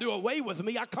come to do away with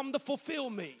me, I come to fulfill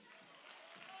me.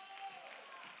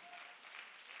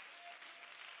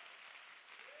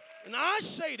 And I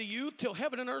say to you, till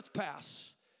heaven and earth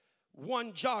pass,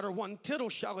 one jot or one tittle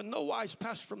shall in no wise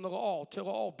pass from the law till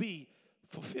all be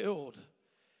fulfilled.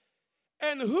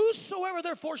 And whosoever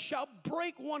therefore shall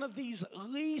break one of these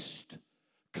least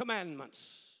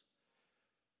commandments.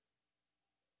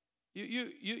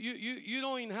 You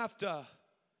don't even have to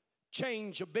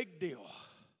change a big deal.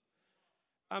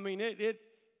 I mean,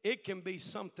 it can be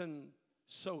something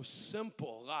so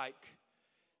simple like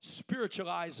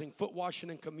spiritualizing foot washing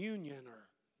and communion, or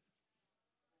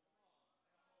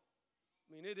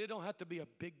it don't have to be a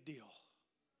big deal.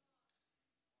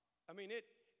 I mean,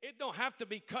 it don't have to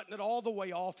be cutting it all the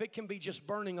way off. It can be just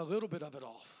burning a little bit of it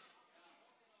off.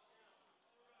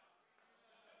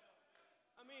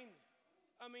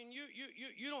 I mean,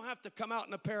 you don't have to come out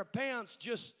in a pair of pants.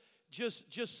 Just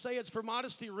say it's for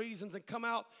modesty reasons and come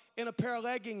out in a pair of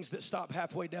leggings that stop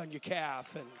halfway down your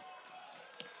calf. And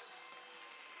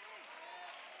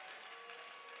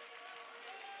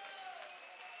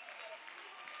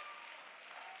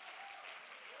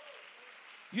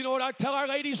you know what I tell our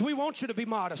ladies? We want you to be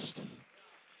modest.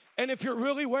 And if you're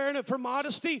really wearing it for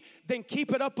modesty, then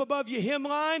keep it up above your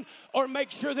hemline, or make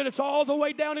sure that it's all the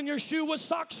way down in your shoe with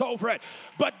socks over it.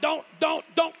 But don't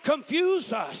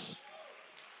confuse us.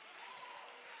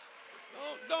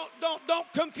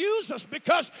 Don't confuse us,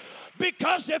 because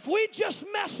if we just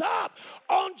mess up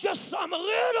on just some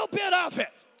little bit of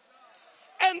it,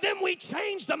 and then we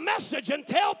change the message and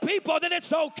tell people that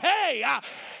it's okay.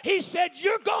 He said,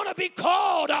 you're going to be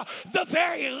called the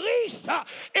very least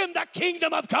in the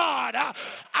kingdom of God.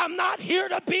 I'm not here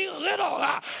to be little.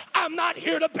 I'm not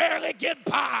here to barely get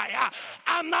by.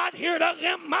 I'm not here to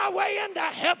limp my way into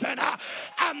heaven.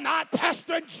 I'm not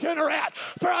Pastor Generette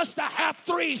for us to have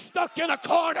three stuck in a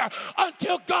corner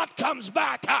until God comes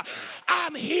back.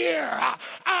 I'm here.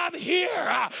 I'm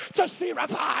here to see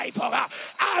revival.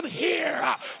 I'm here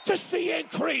to see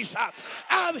increase.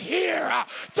 I'm here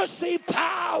to see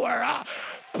power.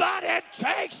 But it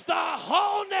takes the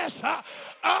wholeness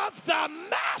of the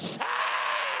message.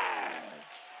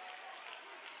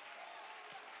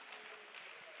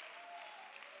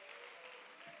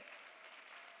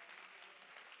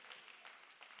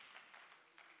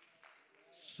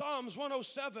 Psalms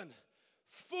 107.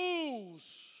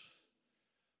 Fools.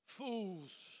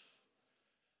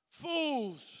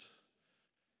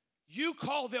 You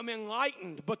call them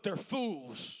enlightened, but they're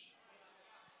fools.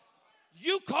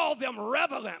 You call them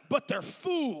relevant, but they're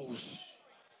fools.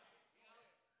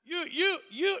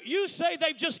 You say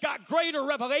they've just got greater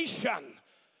revelation,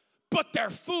 but they're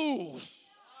fools.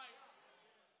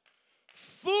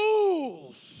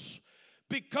 Fools,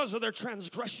 because of their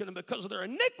transgression and because of their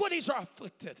iniquities are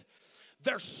afflicted.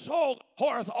 Their soul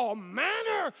whoreth all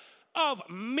manner of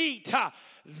meat.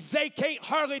 They can't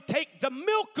hardly take the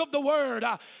milk of the word.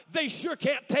 They sure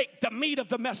can't take the meat of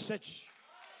the message.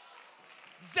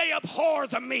 They abhor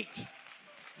the meat.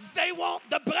 They want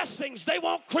the blessings. They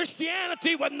want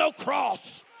Christianity with no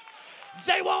cross.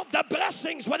 They want the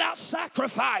blessings without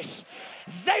sacrifice.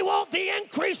 They want the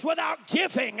increase without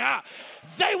giving.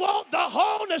 They want the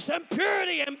wholeness and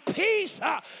purity and peace.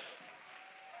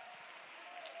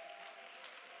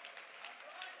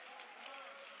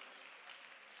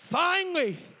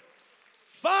 Finally,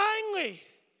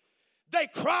 they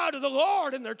cry to the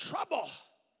Lord in their trouble.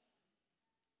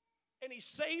 And he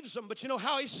saves them. But you know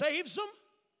how he saves them?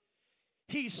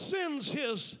 He sends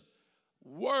his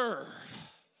word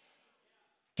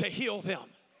to heal them.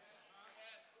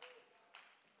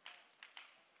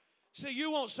 See,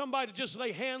 you want somebody to just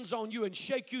lay hands on you and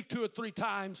shake you 2 or 3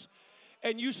 times,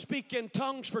 and you speak in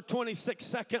tongues for 26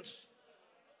 seconds.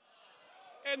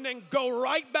 And then go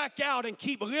right back out and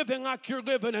keep living like you're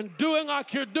living and doing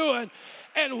like you're doing,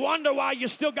 and wonder why you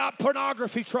still got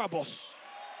pornography troubles,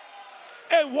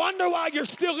 and wonder why you're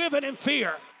still living in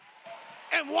fear,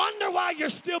 and wonder why you're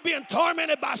still being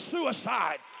tormented by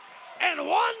suicide, and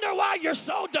wonder why you're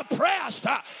so depressed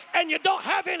and you don't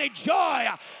have any joy.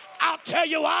 I'll tell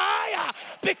you why.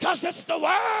 Because it's the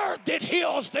word that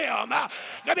heals them.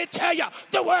 Let me tell you,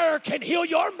 the word can heal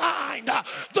your mind.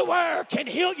 The word can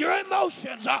heal your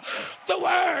emotions. The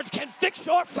word can fix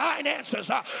your finances.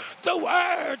 The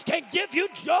word can give you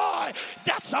joy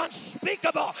that's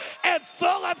unspeakable and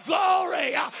full of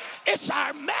glory. It's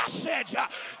our message.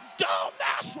 Don't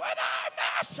mess with our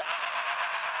message.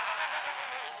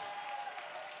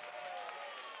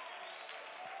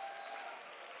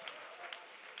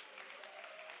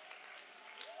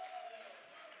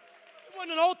 It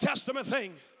wasn't an Old Testament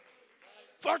thing.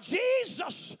 For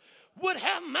Jesus would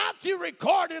have Matthew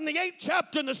record in the 8th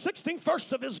chapter and the 16th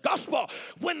verse of his gospel,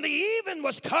 when the even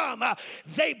was come,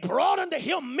 they brought unto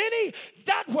him many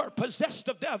that were possessed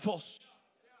of devils.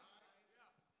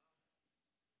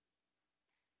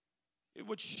 It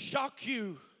would shock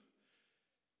you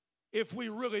if we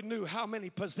really knew how many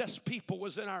possessed people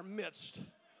was in our midst.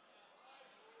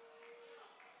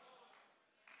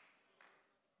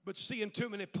 But see, in too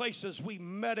many places, we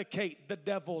medicate the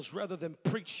devils rather than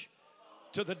preach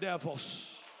to the devils.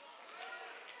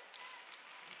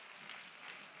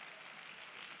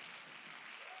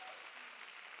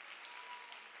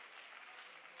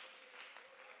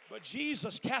 But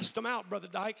Jesus cast them out, Brother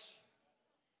Dykes.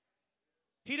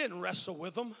 He didn't wrestle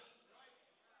with them.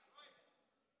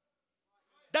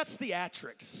 That's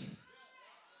theatrics.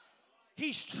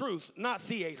 He's truth, not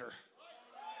theater.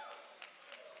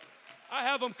 I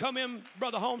have them come in,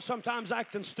 Brother Holmes, sometimes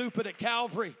acting stupid at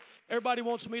Calvary. Everybody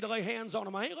wants me to lay hands on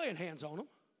them. I ain't laying hands on them.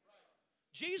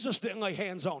 Jesus didn't lay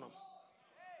hands on them.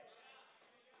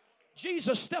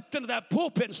 Jesus stepped into that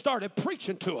pulpit and started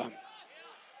preaching to them.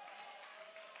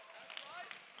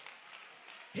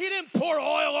 He didn't pour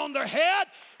oil on their head.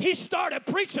 He started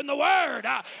preaching the word.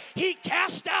 He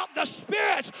cast out the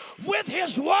spirits with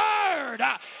his word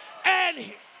and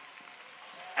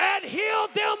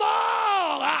healed them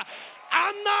all.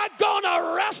 I'm not going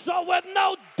to wrestle with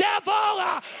no devil.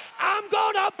 I'm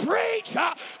going to preach,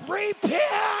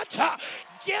 repent,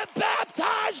 get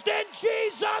baptized in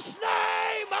Jesus'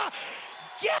 name,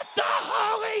 get the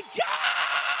Holy Ghost.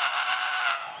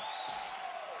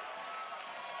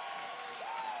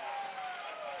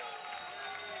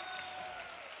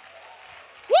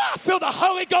 I feel the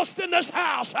Holy Ghost in this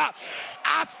house.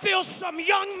 I feel some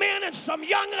young men and some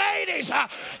young ladies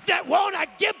that want to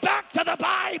get back to the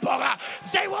Bible.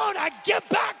 They want to get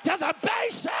back to the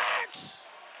basics.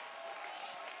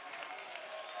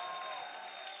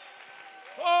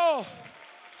 Oh,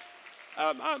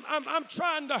 I'm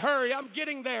trying to hurry. I'm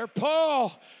getting there.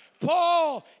 Paul,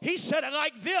 he said it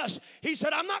like this. He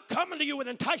said, I'm not coming to you with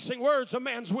enticing words of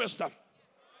man's wisdom.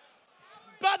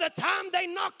 By the time they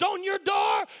knocked on your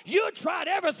door, you tried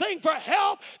everything for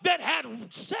help that had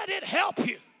said it help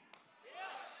you.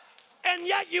 And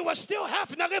yet you were still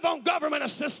having to live on government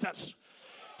assistance.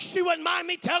 She wouldn't mind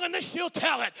me telling this, she'll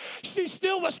tell it. She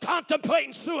still was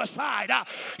contemplating suicide.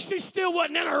 She still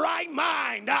wasn't in her right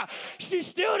mind. She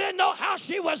still didn't know how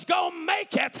she was going to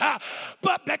make it.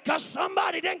 But because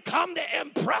somebody didn't come to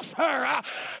impress her,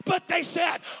 but they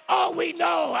said, all we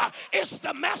know is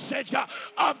the message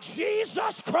of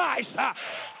Jesus Christ.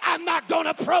 I'm not going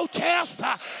to protest.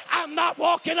 I'm not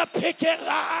walking a picket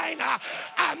line.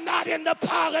 I'm not into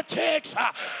politics.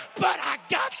 But I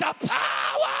got the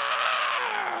power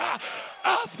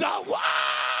of the word.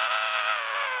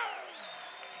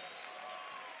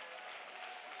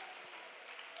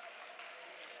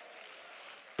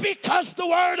 Because the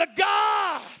word of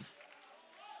God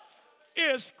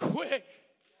is quick.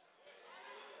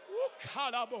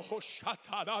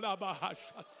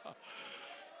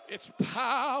 It's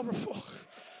powerful.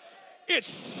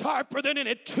 It's sharper than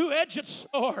any two-edged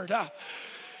sword.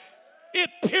 It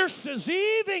pierces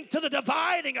even to the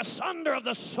dividing asunder of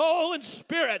the soul and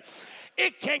spirit.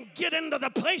 It can get into the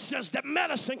places that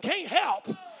medicine can't help.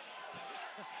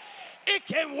 It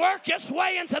can work its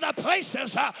way into the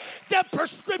places that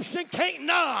prescription can't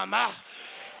numb.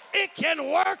 It can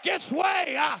work its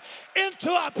way into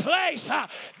a place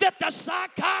that the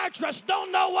psychiatrists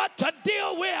don't know what to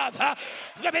deal with.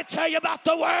 Let me tell you about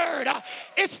the word.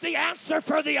 It's the answer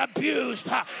for the abused.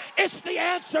 It's the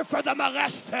answer for the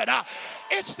molested.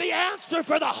 It's the answer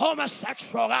for the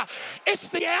homosexual. It's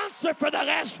the answer for the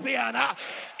lesbian.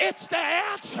 It's the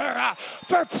answer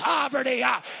for poverty.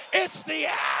 It's the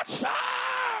answer.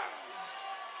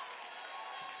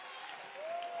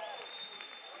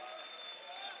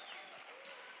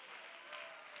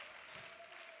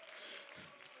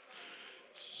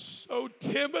 So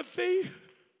Timothy,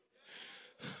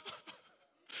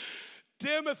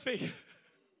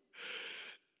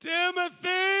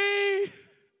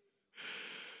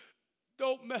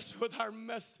 don't mess with our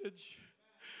message.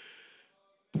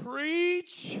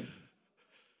 Preach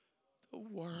the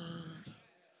word.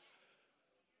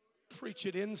 Preach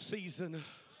it in season.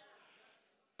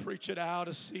 Preach it out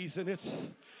of season.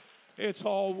 It's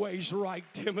always right,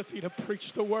 Timothy, to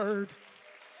preach the word.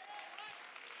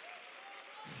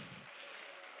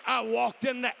 I walked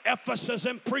into Ephesus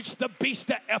and preached the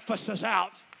beast of Ephesus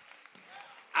out.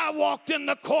 I walked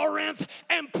into Corinth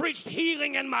and preached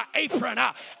healing in my apron,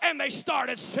 and they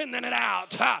started sending it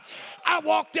out. I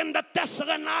walked into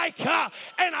Thessalonica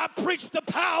and I preached the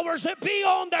powers that be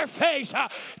on their face.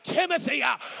 Timothy,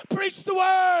 preach the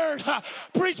word.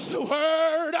 Preach the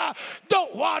word.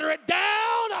 Don't water it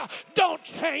down. Don't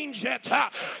change it.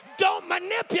 Don't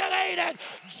manipulate it.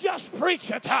 Just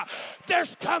preach it.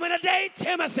 There's coming a day,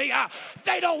 Timothy,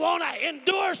 they don't want to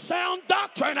endure sound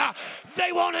doctrine.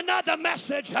 They want another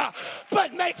message.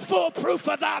 But make full proof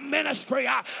of thy ministry.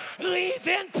 Leave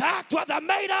Impact with a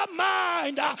made-up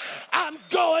mind. I'm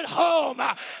going home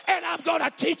and I'm going to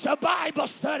teach a Bible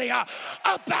study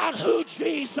about who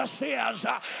Jesus is.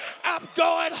 I'm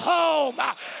going home.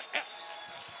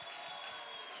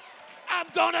 I'm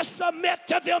going to submit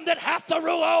to them that have to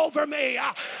rule over me.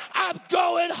 I'm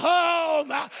going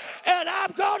home and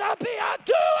I'm going to be a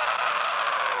doer.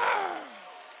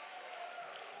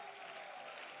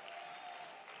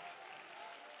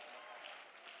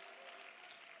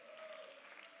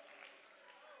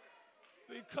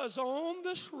 Because on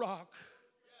this rock,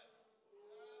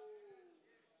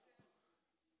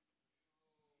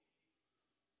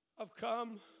 I've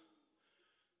come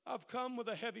with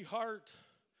a heavy heart.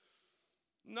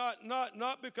 Not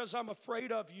because I'm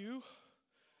afraid of you.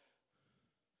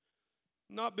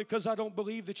 Not because I don't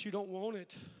believe that you don't want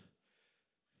it.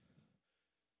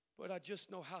 But I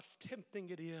just know how tempting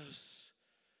it is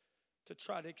to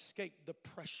try to escape the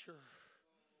pressure.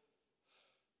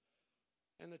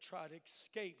 And to try to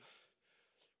escape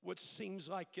what seems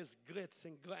like is glitz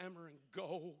and glamour and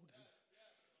gold.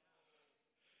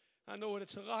 I know what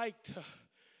it's like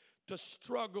to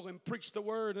struggle and preach the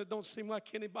word. It don't seem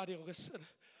like anybody will listen.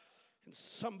 And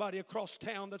somebody across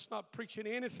town that's not preaching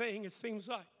anything, it seems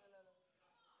like.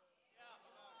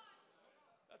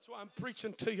 That's why I'm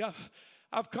preaching to you.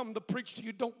 I've come to preach to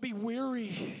you. Don't be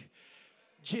weary,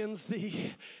 Gen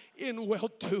Z, in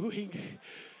well-doing.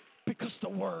 Because the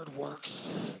word works.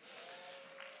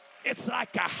 It's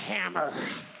like a hammer.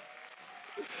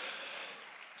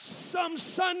 Some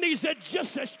Sundays it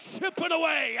just is chipping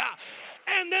away.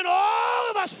 And then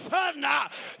all of a sudden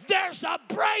there's a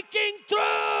breaking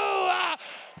through.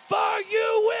 For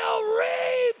you will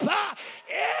reap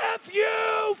if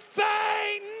you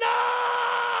faint not.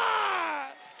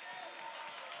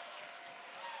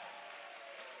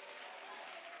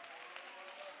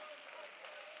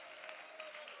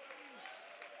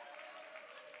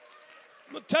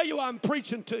 I'm gonna tell you why I'm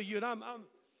preaching to you, and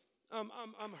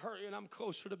I'm hurrying. I'm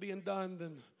closer to being done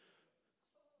than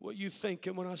what you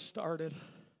thinking when I started.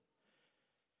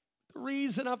 The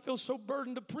reason I feel so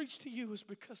burdened to preach to you is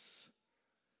because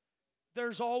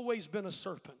there's always been a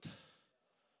serpent.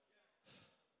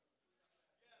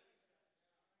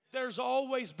 There's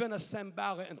always been a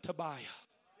Sanballat and Tobiah.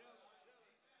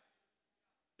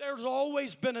 There's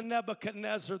always been a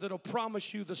Nebuchadnezzar that'll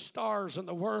promise you the stars in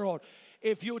the world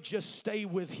if you'll just stay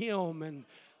with him. And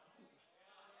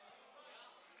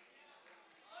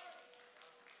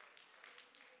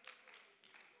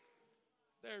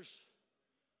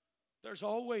there's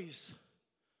always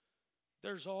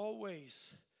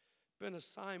been a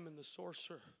Simon the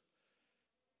sorcerer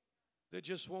that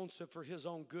just wants it for his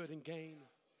own good and gain.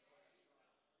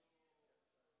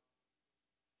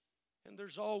 And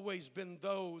there's always been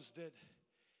those that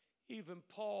even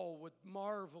Paul would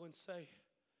marvel and say,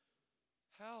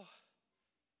 how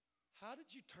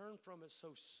did you turn from it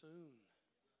so soon?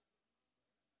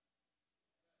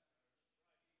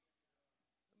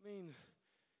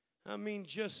 I mean,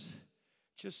 just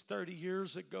 30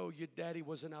 years ago, your daddy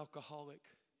was an alcoholic.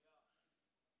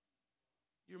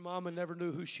 Your mama never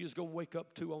knew who she was going to wake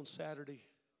up to on Saturday.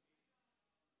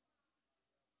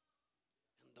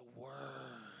 And the word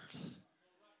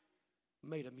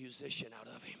made a musician out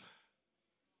of him.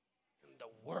 And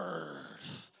the word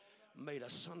made a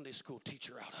Sunday school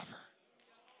teacher out of her.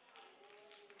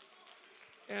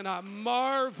 And I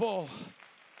marvel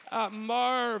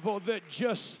that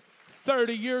just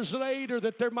 30 years later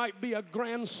that there might be a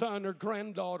grandson or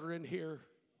granddaughter in here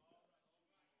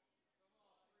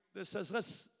that says,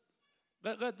 let's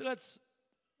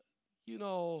you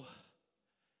know,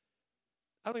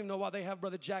 I don't even know why they have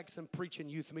Brother Jackson preaching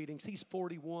youth meetings. He's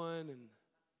 41 and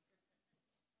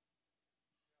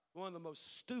One of the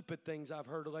most stupid things I've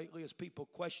heard lately is people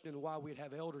questioning why we'd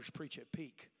have elders preach at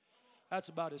peak. That's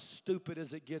about as stupid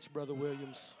as it gets, Brother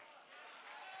Williams.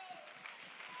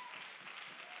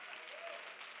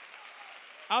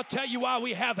 I'll tell you why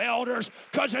we have elders,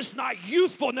 because it's not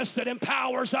youthfulness that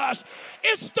empowers us.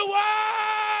 It's the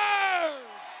Word.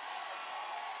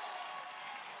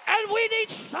 And we need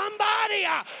somebody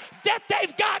that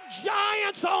they've got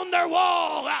giants on their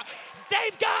wall.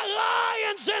 They've got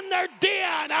lions in their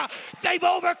den. They've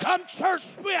overcome church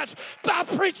splits by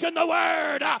preaching the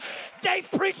Word. They've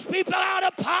preached people out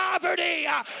of poverty.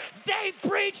 They've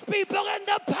preached people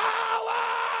into power.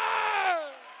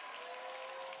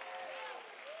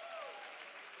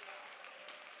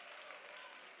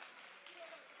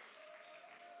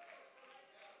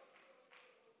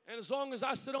 And as long as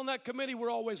I sit on that committee, we're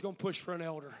always going to push for an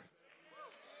elder.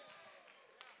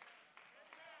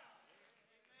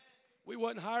 We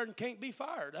wasn't hired and can't be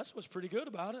fired. That's what's pretty good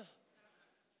about it.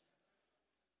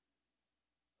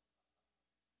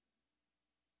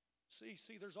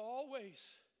 See, there's always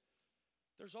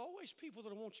people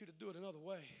that want you to do it another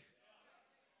way.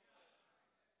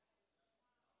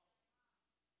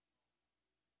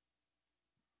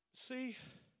 See,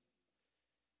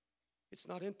 it's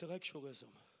not intellectualism.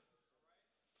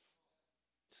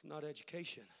 It's not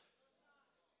education.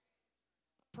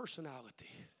 Personality.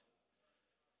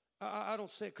 I don't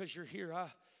say it because you're here.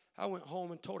 I went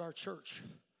home and told our church.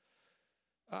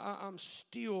 I'm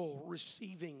still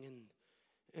receiving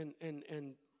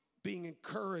and being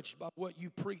encouraged by what you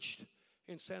preached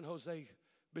in San Jose,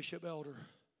 Bishop Elder.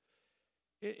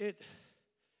 It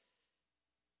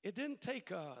didn't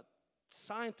take a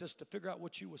scientist to figure out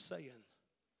what you were saying.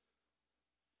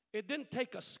 It didn't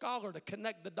take a scholar to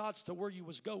connect the dots to where you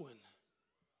was going.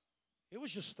 It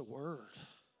was just the Word.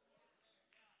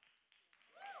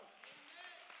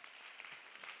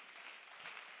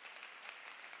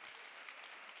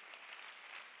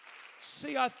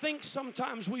 See, I think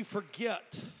sometimes we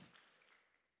forget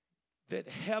that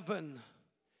heaven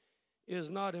is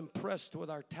not impressed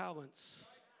with our talents.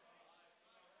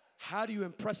 How do you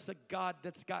impress a God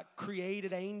that's got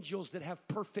created angels that have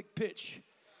perfect pitch?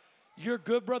 You're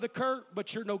good, Brother Kurt,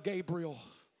 but you're no Gabriel.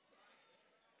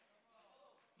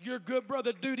 You're good,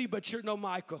 Brother Duty, but you're no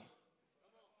Michael.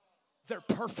 They're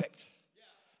perfect.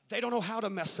 They don't know how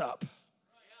to mess up.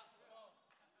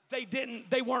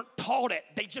 They weren't taught it.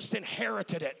 They just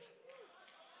inherited it.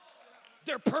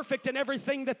 They're perfect in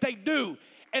everything that they do.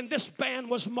 And this band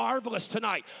was marvelous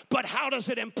tonight. But how does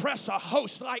it impress a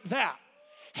host like that?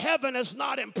 Heaven is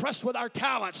not impressed with our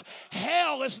talents.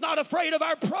 Hell is not afraid of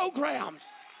our programs.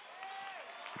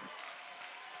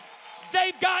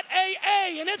 They've got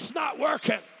AA and it's not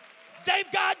working.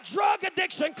 They've got drug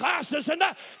addiction classes and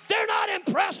they're not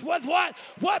impressed with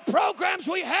what programs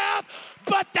we have.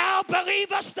 But thou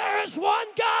believest there is one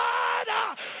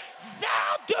God.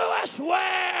 Thou doest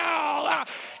well.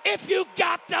 If you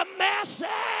got the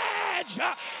message.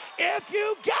 If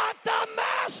you got the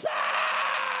message.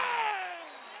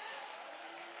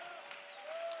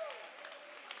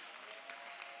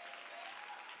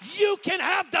 You can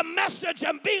have the message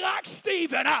and be like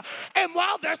Stephen. And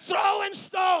while they're throwing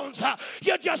stones,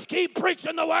 you just keep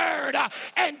preaching the Word.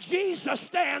 And Jesus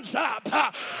stands up.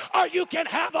 Or you can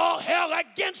have all hell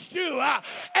against you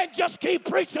and just keep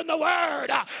preaching the Word.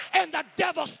 And the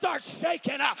devil starts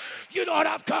shaking. You know what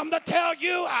I've come to tell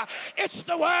you? It's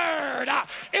the Word.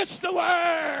 It's the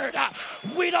Word.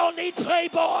 We don't need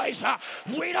playboys.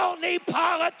 We don't need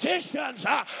politicians.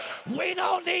 We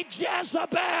don't need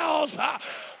Jezebels.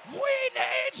 We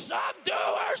need some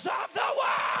doers of the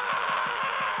Word.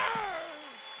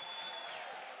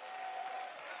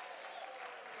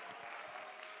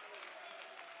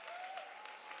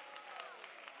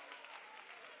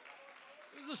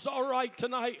 Is this all right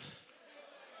tonight?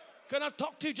 Can I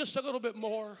talk to you just a little bit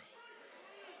more?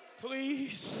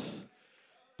 Please,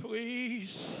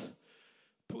 please,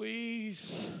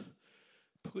 please,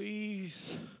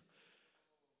 please,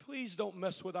 please don't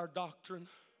mess with our doctrine.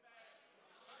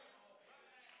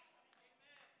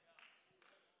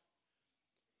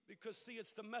 Because, see,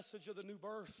 it's the message of the new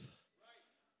birth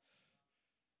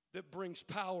that brings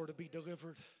power to be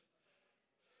delivered.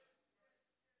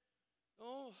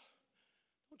 Oh,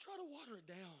 don't try to water it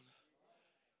down.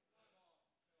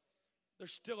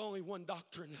 There's still only one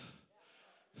doctrine.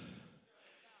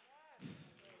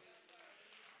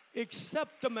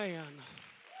 Except a man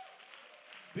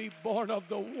be born of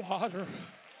the water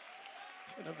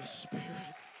and of the Spirit.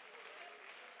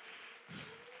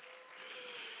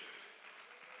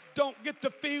 Don't get to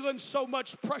feeling so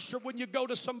much pressure when you go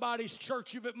to somebody's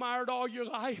church you've admired all your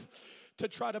life to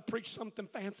try to preach something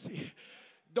fancy.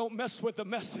 Don't mess with the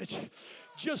message.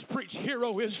 Just preach, "Hear,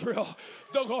 O Israel,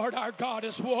 the Lord our God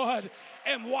is one,"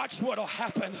 and watch what'll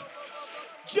happen.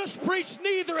 Just preach,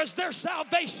 "Neither is there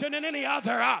salvation in any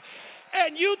other."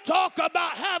 And you talk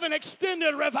about having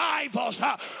extended revivals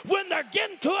when they're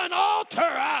getting to an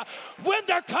altar, when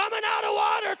they're coming out of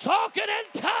water talking in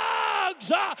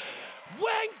tongues,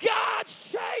 when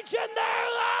God's changing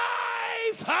their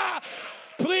life.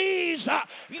 Please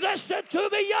listen to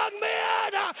me, young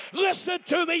men. Listen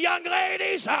to me, young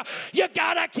ladies. You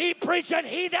got to keep preaching,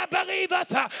 "He that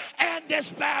believeth and is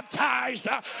baptized."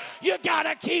 You got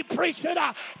to keep preaching.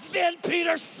 Then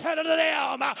Peter said unto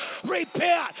them,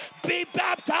 "Repent, be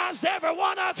baptized, every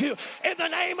one of you, in the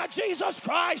name of Jesus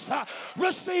Christ.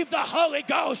 Receive the Holy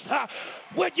Ghost."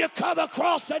 When you come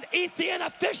across an Ethiopian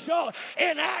official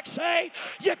in Acts 8,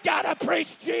 you got to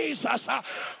preach Jesus.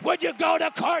 When you go to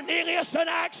Cornelius in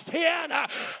Acts 10,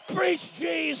 preach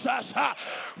Jesus.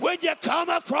 When you come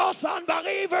across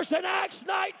unbelievers in Acts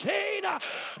 19,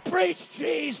 preach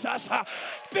Jesus.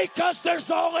 Because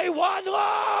there's only one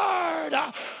Lord,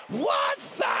 one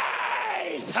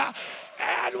faith,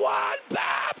 and one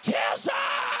baptism.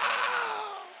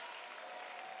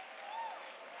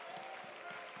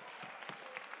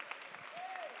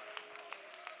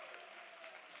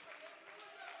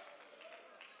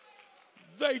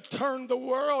 They turned the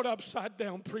world upside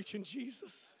down preaching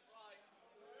Jesus.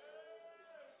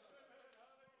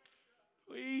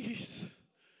 Please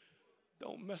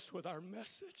don't mess with our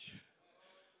message.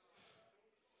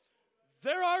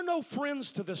 There are no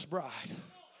friends to this bride.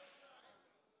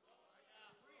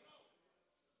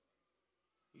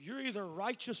 You're either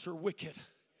righteous or wicked.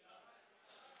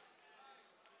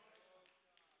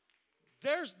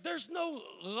 There's no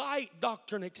light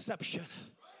doctrine exception.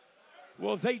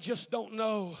 Well, they just don't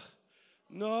know.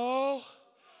 No.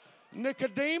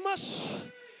 Nicodemus,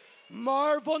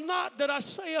 marvel not that I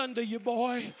say unto you,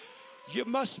 boy, you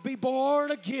must be born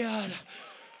again.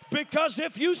 Because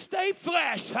if you stay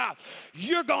flesh,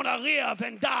 you're going to live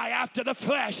and die after the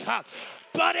flesh.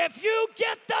 But if you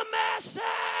get the message,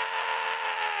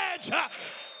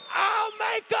 I'll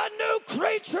make a new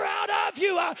creature out of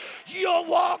you. You'll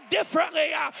walk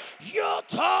differently. You'll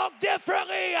talk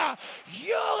differently.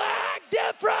 You'll act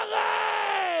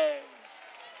differently.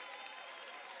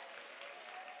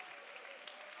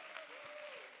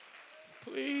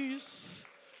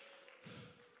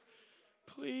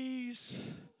 Please,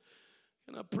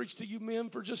 can I preach to you men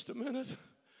for just a minute?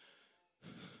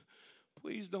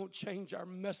 Please don't change our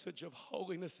message of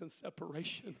holiness and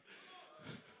separation.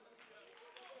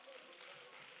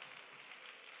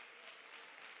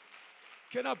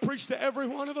 Can I preach to every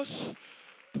one of us?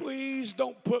 Please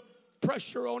don't put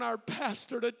pressure on our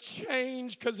pastor to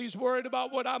change because he's worried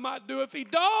about what I might do if he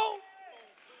don't.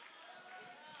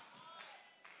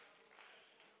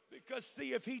 Because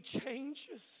see, if he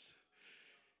changes,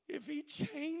 it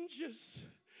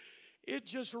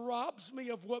just robs me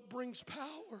of what brings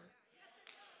power.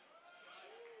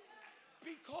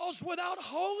 Because without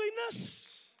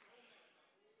holiness,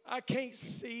 I can't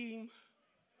see him.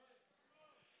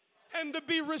 And to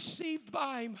be received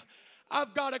by him,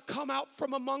 I've got to come out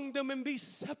from among them and be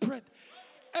separate.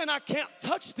 And I can't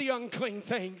touch the unclean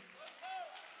thing.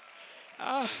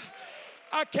 I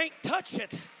can't touch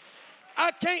it.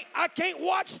 I can't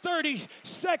watch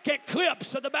 30-second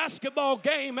clips of the basketball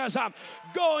game as I'm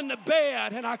going to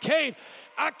bed, and I can't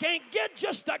get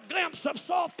just a glimpse of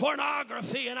soft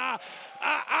pornography, and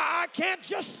I can't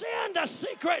just send a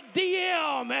secret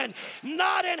DM and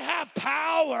not have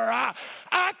power.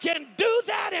 I can do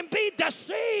that and be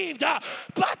deceived,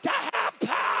 but to have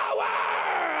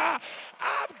power,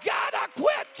 I've got to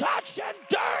quit touching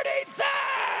dirty things.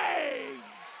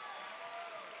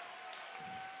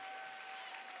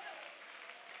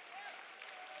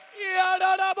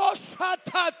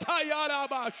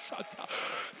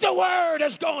 The word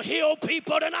is going to heal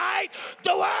people tonight.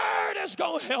 The word is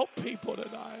going to help people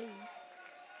tonight.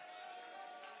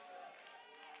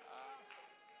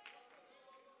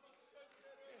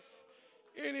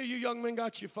 Any of you young men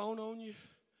got your phone on you?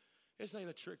 This ain't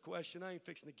a trick question. I ain't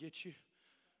fixing to get you.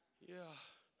 Yeah.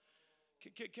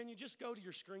 Can you just go to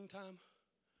your screen time?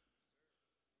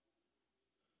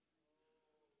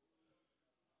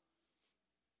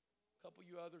 A couple of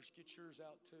you others, get yours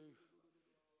out too.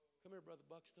 Come here, Brother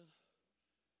Buxton.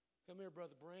 Come here,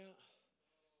 Brother Brandt.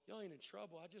 Y'all ain't in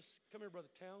trouble. Come here, Brother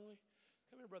Townley.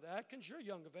 Come here, Brother Atkins. You're a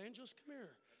young evangelist. Come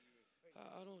here.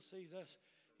 I don't see this.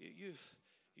 You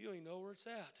ain't know where it's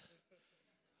at.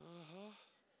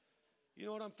 You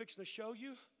know what I'm fixing to show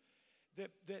you?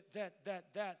 That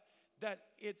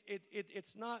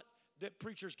it's not that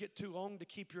preachers get too long to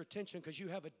keep your attention because you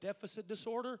have a deficit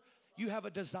disorder. You have a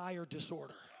desire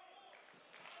disorder.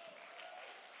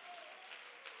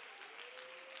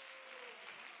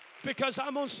 Because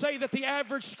I'm going to say that the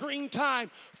average screen time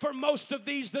for most of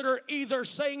these that are either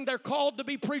saying they're called to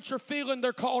be preached or feeling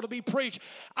they're called to be preached,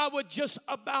 I would just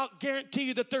about guarantee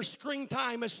you that their screen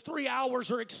time is 3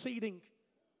 hours or exceeding.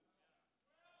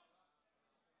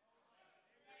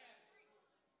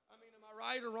 I mean, am I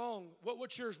right or wrong?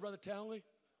 What's yours, Brother Townley?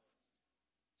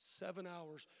 7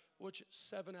 hours. What's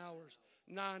 7 hours?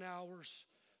 9 hours.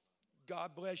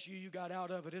 God bless you. You got out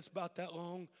of it. It's about that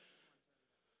long.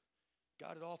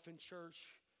 Got it off in church.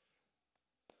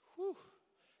 Whew,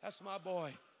 that's my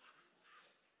boy.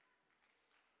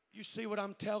 You see what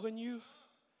I'm telling you?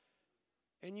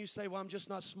 And you say, well, I'm just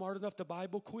not smart enough to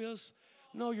Bible quiz.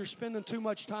 No, you're spending too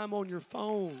much time on your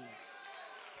phone.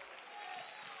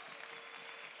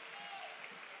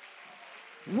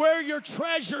 Where your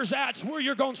treasure's at's where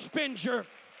you're going to spend your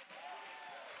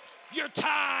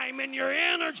time and your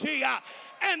energy.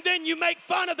 And then you make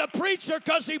fun of the preacher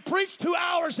because he preached 2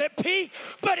 hours at peak,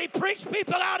 but he preached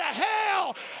people out of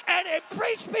hell and he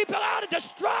preached people out of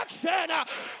destruction.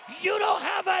 You don't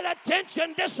have an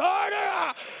attention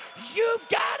disorder. You've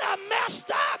got a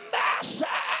messed up message.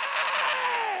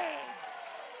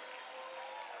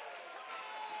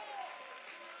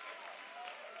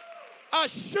 I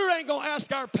sure ain't going to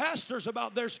ask our pastors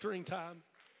about their screen time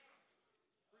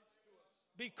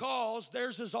because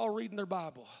theirs is all reading their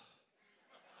Bible.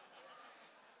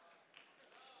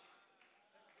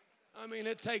 I mean,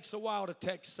 it takes a while to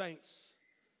text saints.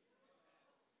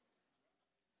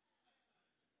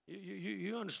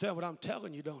 You understand what I'm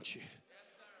telling you, don't you?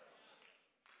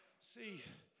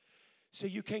 See,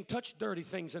 you can't touch dirty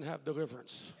things and have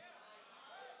deliverance.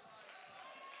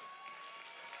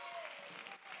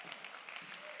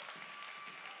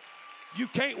 You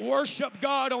can't worship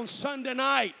God on Sunday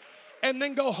night and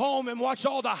then go home and watch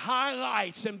all the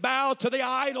highlights and bow to the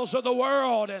idols of the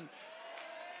world. And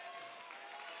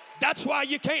that's why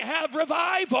you can't have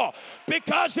revival,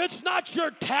 because it's not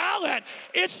your talent.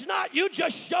 It's not you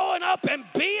just showing up and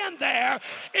being there.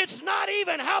 It's not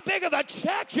even how big of a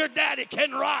check your daddy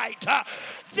can write.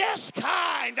 This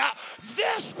power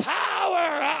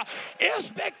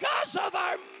is because of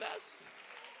our message.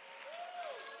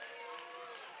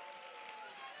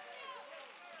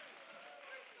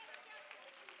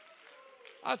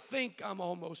 I think I'm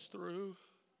almost through.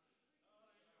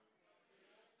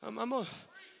 I'm gonna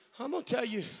tell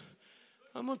you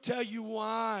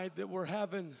why that we're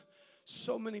having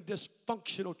so many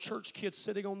dysfunctional church kids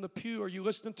sitting on the pew. Are you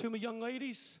listening to me, young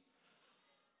ladies?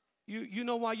 You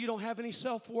know why you don't have any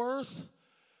self-worth?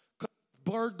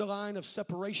 Blurred the line of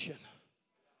separation.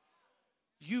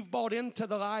 You've bought into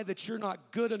the lie that you're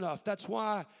not good enough. That's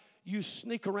why you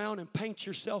sneak around and paint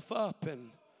yourself up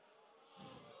and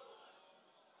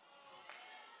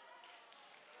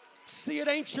see, it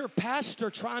ain't your pastor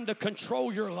trying to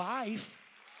control your life.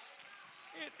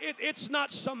 It's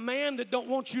not some man that don't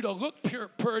want you to look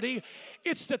pretty.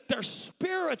 It's that their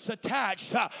spirit's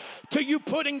attached to you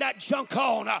putting that junk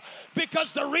on.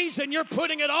 Because the reason you're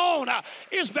putting it on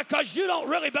is because you don't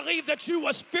really believe that you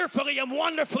was fearfully and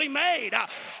wonderfully made.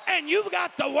 And you've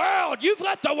got the world. You've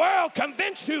let the world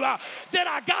convince you that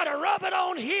I got to rub it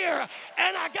on here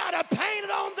and I got to paint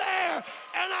it on there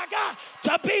and I got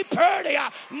to be pretty.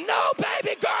 No,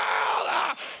 baby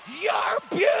girl, you're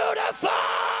beautiful.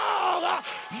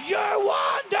 You're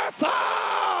wonderful.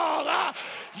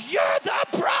 You're the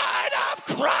bride of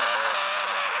Christ.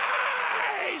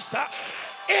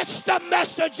 It's the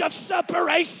message of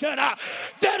separation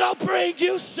that'll bring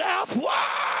you self-worth.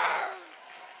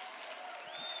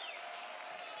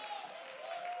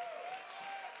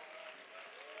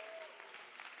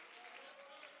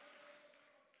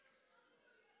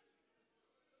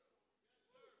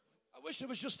 I wish it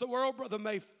was just the world, Brother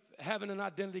May, having an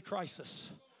identity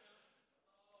crisis.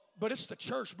 But it's the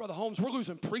church, Brother Holmes. We're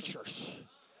losing preachers.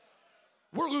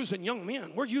 We're losing young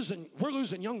men. We're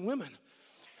losing young women.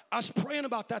 I was praying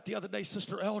about that the other day,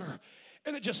 Sister Elder,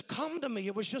 and it just come to me.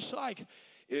 It was just like,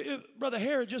 Brother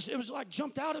Hare, it was like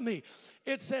jumped out at me.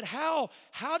 It said, how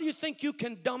do you think you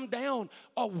can dumb down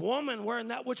a woman wearing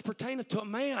that which pertaineth to a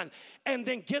man and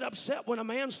then get upset when a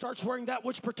man starts wearing that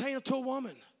which pertaineth to a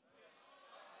woman?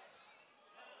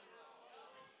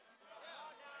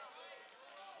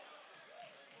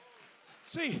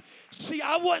 See,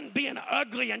 I wasn't being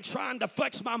ugly and trying to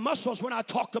flex my muscles when I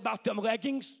talked about them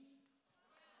leggings.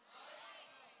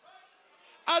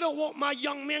 I don't want my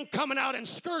young men coming out in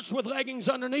skirts with leggings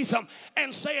underneath them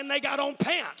and saying they got on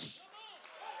pants.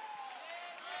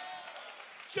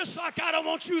 Just like I don't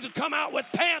want you to come out with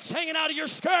pants hanging out of your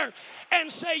skirt and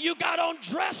say you got on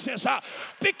dresses.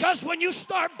 Because when you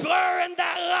start blurring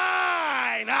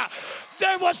that line,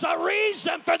 there was a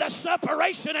reason for the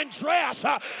separation in dress.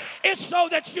 It's so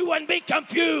that you wouldn't be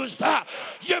confused.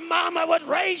 Your mama would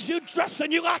raise you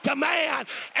dressing you like a man,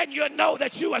 and you know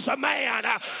that you was a man.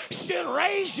 She'd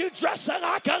raise you dressing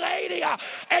like a lady,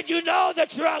 and you know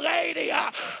that you're a lady.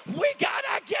 We got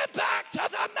to get back to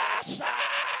the message.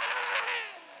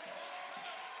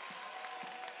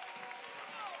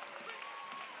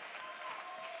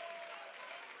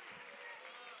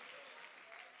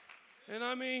 And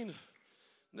I mean,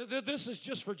 this is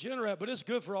just for Generat, but it's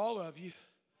good for all of you.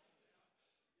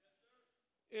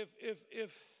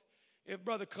 If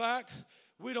Brother Clack,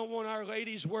 we don't want our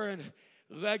ladies wearing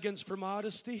leggings for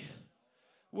modesty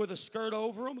with a skirt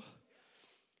over them,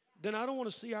 then I don't want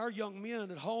to see our young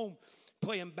men at home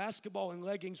playing basketball in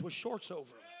leggings with shorts over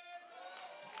them.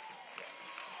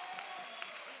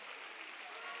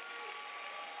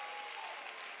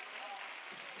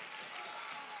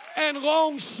 And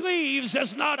long sleeves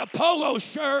is not a polo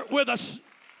shirt with a...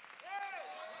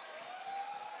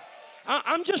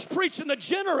 I'm just preaching the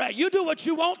Generat. You do what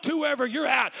you want to wherever you're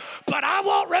at. But I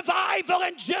want revival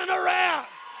in Generat.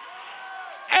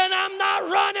 And I'm not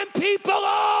running people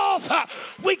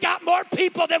off. We got more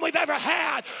people than we've ever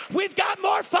had. We've got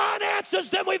more finances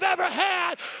than we've ever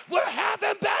had. We're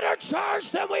having better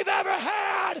church than we've ever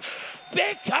had.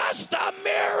 Because the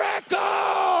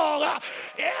miracle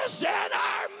is in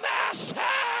our message.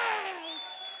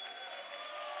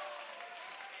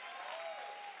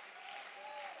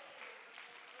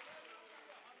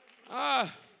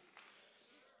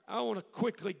 I want to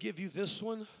quickly give you this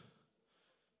one.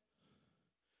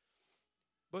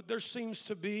 But there seems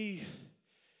to be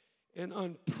an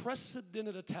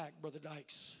unprecedented attack, Brother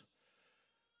Dykes,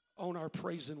 on our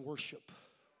praise and worship.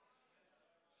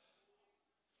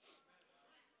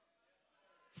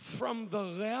 From the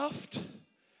left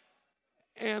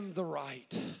and the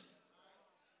right.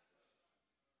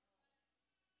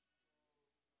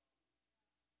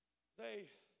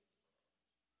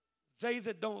 They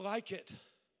that don't like it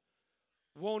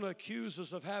want to accuse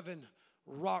us of having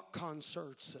rock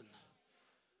concerts and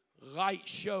light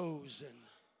shows. And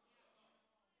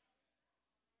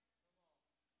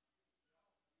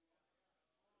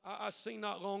I seen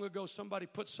not long ago somebody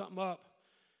put something up,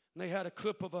 and they had a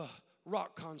clip of a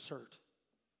rock concert,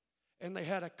 and they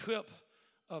had a clip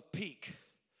of Peak,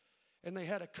 and they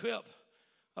had a clip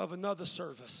of another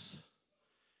service,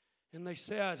 and they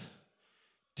said,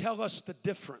 tell us the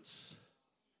difference.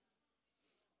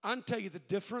 I can tell you the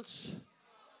difference.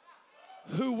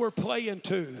 Who we're playing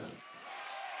to,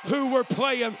 who we're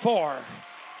playing for,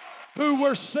 who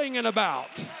we're singing about.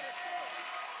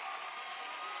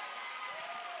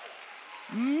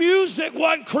 Music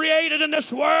wasn't created in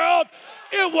this world.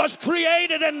 It was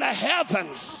created in the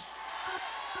heavens.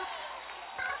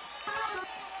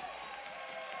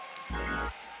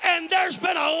 And there's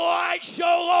been a light show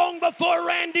long before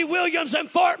Randy Williams in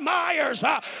Fort Myers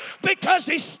because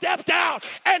he stepped out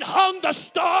and hung the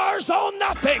stars on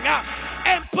nothing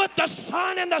and put the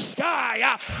sun in the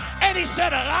sky. And he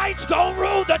said, a light's gonna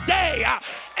rule the day,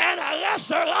 and a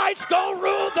lesser light's gonna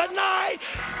rule the night.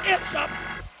 It's a...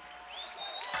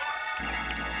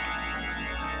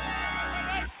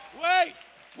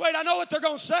 Wait, I know what they're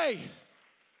gonna say.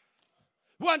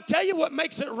 Well, I tell you what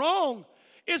makes it wrong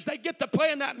is they get to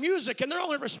playing that music and they're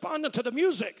only responding to the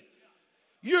music.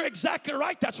 You're exactly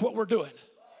right. That's what we're doing.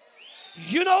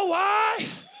 You know why?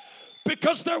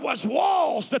 Because there was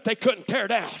walls that they couldn't tear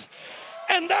down,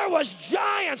 and there was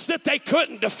giants that they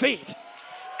couldn't defeat,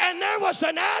 and there was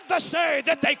an adversary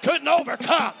that they couldn't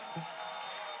overcome.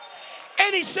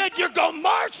 And he said, you're going to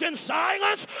march in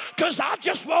silence because I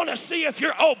just want to see if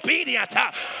you're obedient.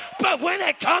 But when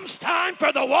it comes time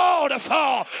for the wall to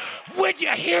fall, when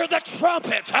you hear the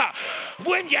trumpet,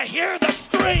 when you hear the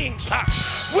strings,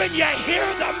 when you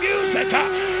hear the music,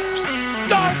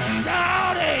 start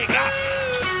shouting,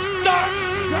 start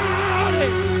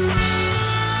shouting.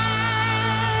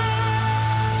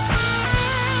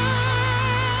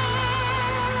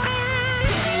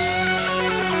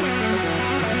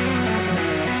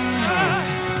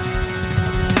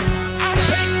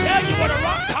 What a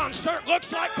rock concert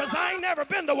looks like, because I ain't never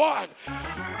been to one,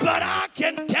 but I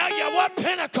can tell you what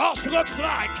Pentecost looks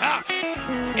like.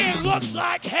 It looks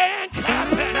like hand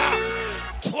clapping,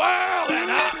 twirling,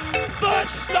 foot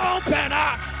stomping,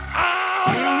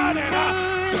 eye running,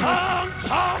 tongue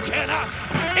talking.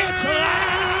 It's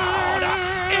loud,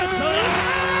 it's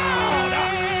loud,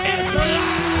 it's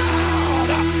loud,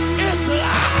 it's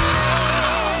loud.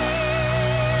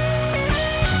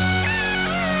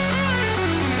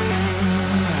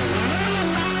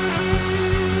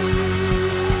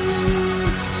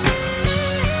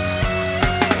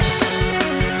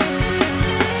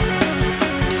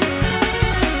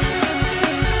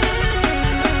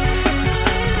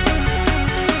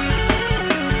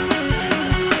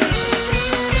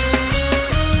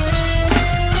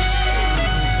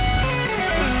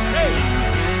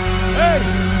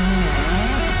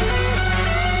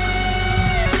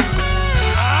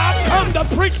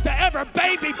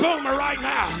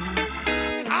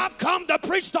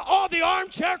 preach to all the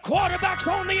armchair quarterbacks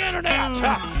on the internet.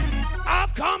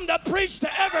 I've come to preach to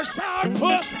every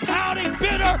sourpuss, pouting,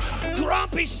 bitter,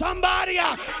 grumpy somebody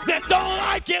that don't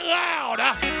like it loud.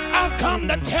 I've come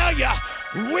to tell you,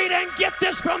 we didn't get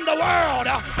this from the world.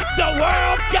 The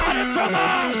world got it from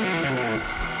us.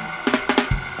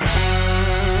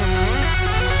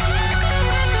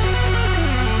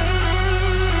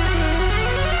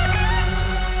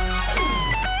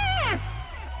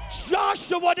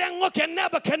 Joshua didn't look at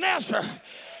Nebuchadnezzar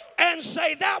and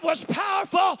say, that was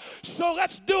powerful, so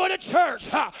let's do it at church.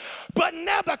 But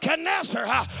Nebuchadnezzar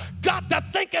got to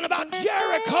thinking about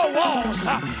Jericho walls.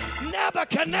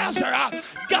 Nebuchadnezzar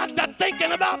got to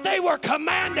thinking about they were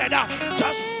commanded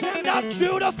to send up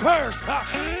Judah first.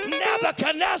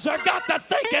 Nebuchadnezzar got to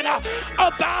thinking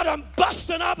about them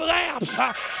busting up lamps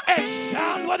and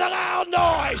shouting with a loud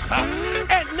noise.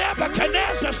 And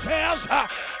Nebuchadnezzar says,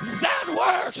 that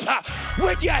works.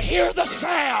 Would you hear the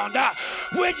sound?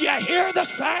 Would you hear the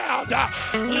sound?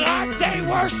 Like they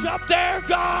worship their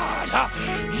God.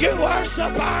 You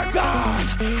worship our God.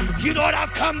 You know what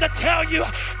I've come to tell you?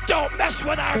 Don't mess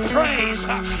with our praise.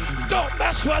 Don't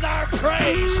mess with our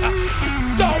praise.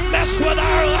 Don't mess with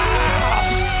our loud.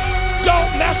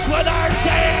 Don't mess with our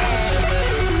dance.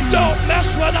 Don't mess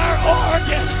with our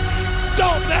organ.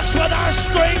 Don't mess with our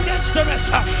stringed instruments.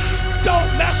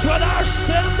 Don't mess with our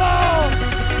cymbal.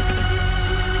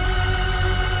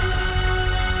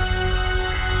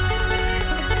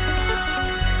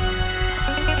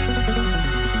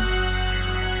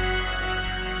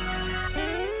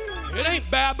 It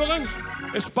ain't babbling,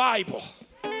 it's Bible.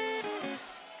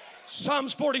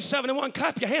 Psalms 47:1.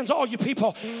 Clap your hands, all you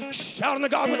people. Shout unto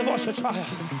God with a voice of triumph.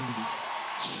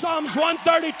 Psalms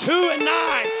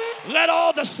 132:9. Let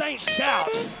all the saints shout.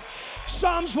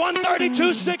 Psalms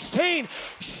 132:16.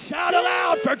 Shout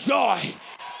aloud for joy.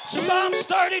 Psalms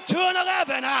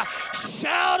 32:11.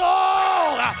 Shout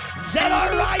all that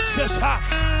are righteous.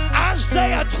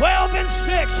 Isaiah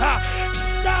 12:6.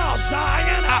 Shout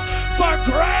Zion, for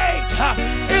great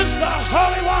is the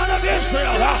Holy One of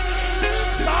Israel.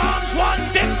 Psalms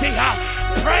 150.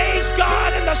 Praise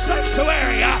God in the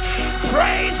sanctuary.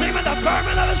 Praise Him in the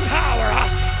firmament of His power.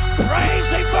 Praise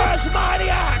Him for His mighty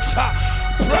acts.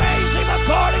 Praise Him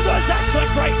according to His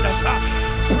excellent greatness.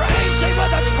 Praise Him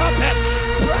with a trumpet.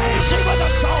 Praise Him with a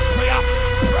psaltery.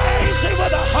 Praise Him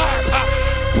with a harp.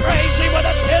 Praise Him with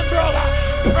a timbrel.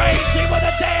 Praise Him with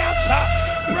a dance.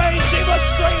 Praise Him with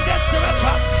stringed instruments.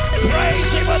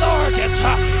 Praise Him with organs.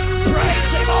 Praise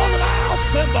Him on loud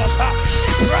cymbals.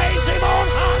 Praise Him on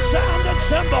high-sounding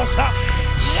cymbals.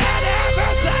 Let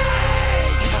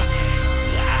everything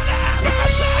that hath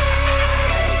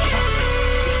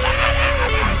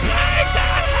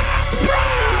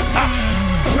breath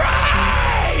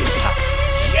praise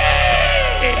ye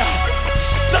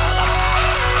the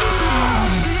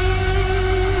Lord.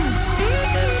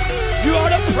 You ought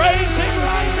to praise Him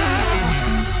right now.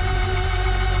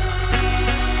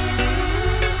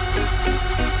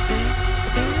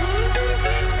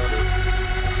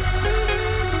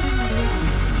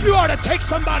 You ought to take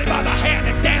somebody by the hand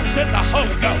and dance in the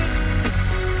Holy Ghost.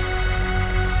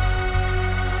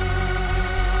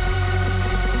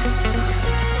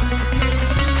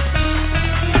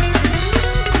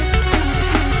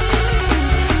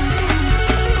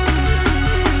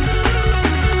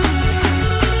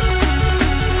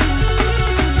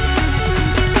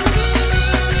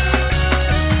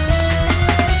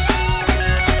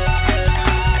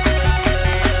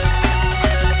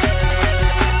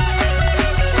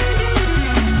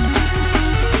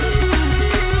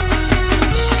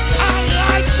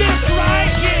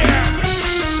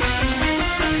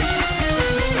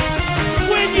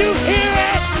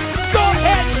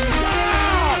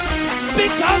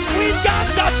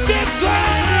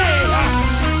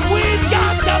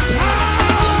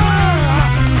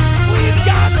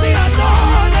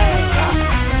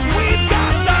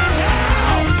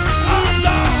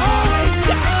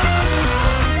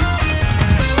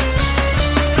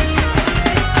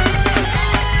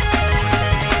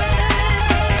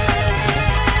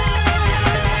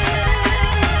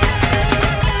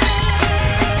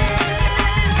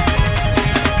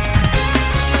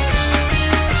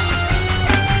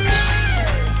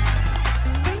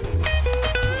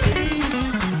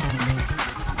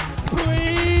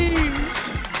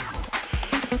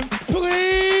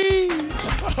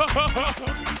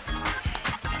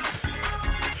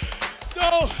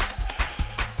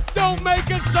 Don't make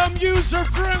it some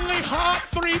user-friendly hop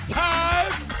 3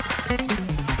 times.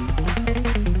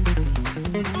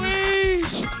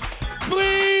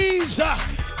 Please,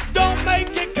 don't make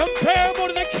it comparable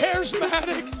to the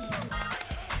charismatics.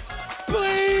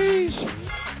 Please,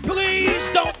 please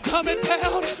don't come it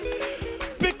down.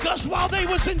 Because while they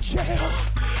was in jail,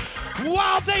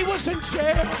 while they was in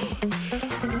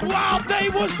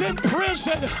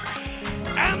prison,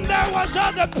 and there was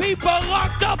other people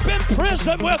locked up in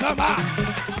prison with them,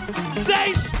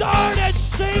 they started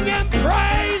singing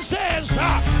praises,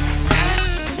 and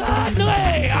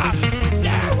suddenly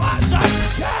there was a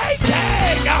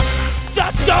shaking.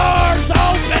 The doors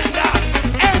opened,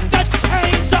 and the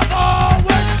chains of all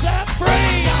were set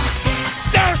free.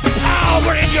 There's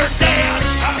power in your dance.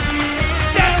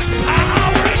 There's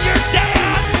power in your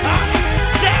dance.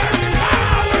 There's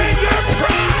power in your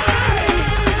praise.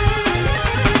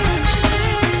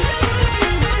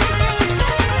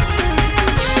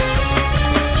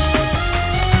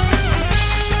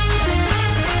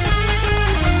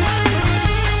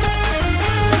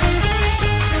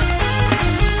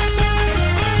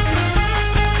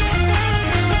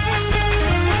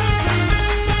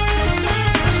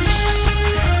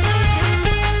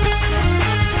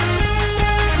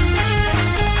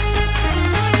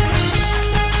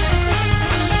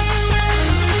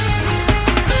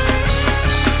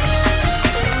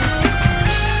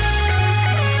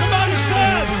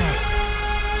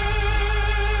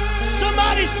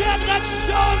 Somebody said, let's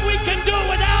show them we can do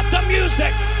without the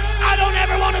music. I don't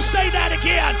ever want to say that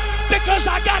again, because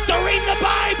I got to read the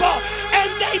Bible,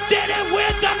 and they did it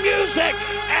with the music.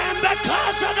 And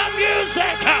because of the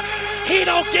music, he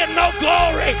don't get no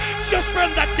glory just from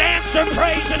the dancer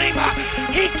praising him.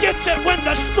 He gets it when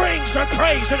the strings are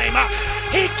praising him.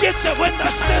 He gets it when the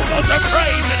cymbals are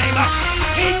praising him.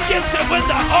 He gets it when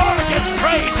the organ's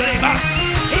praising him.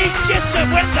 He gets it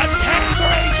when the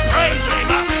tambourine's praising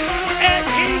him. And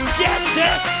he gets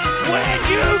it when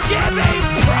you give him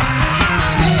praise.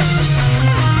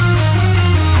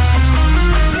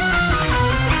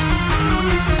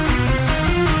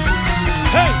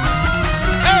 Hey,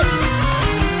 hey,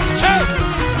 hey,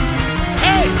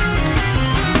 hey,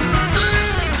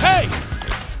 hey.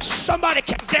 Somebody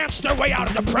can dance their way out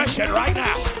of depression right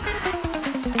now.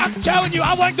 I'm telling you,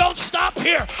 I wasn't going to stop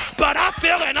here, but I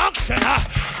feel an unction.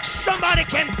 Somebody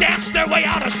can dance their way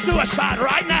out of suicide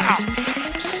right now.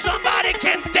 Somebody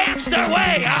can dance their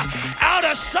way out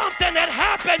of something that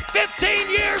happened 15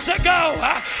 years ago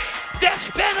that's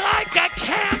been like a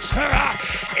cancer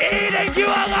eating you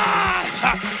alive.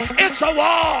 It's a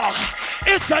wall.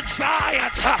 It's a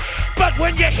giant. But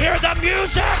when you hear the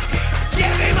music,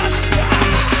 give him a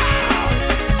shout.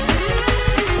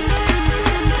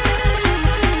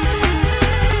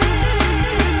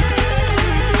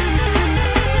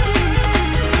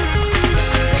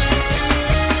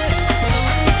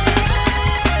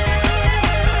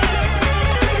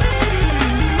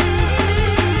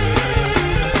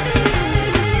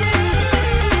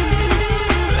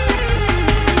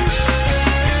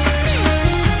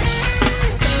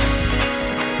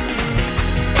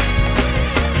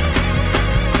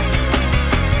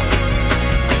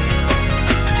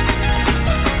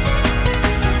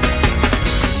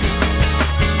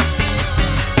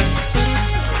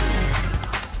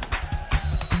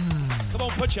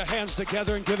 Put your hands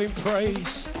together and give him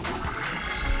praise.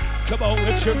 Come on,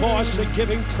 lift your voice and give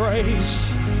him praise.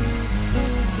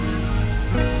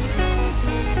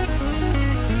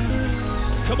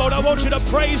 Come on, I want you to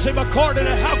praise him according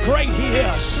to how great he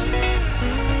is.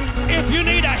 If you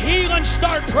need a healing,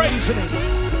 start praising him.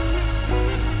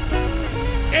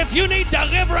 If you need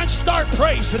deliverance, start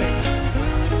praising him.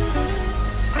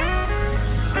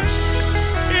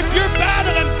 If you're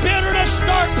battling bitterness,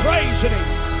 start praising him.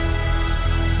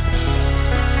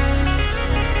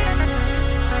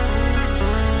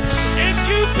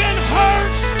 You've been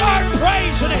hurt, start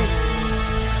praising him.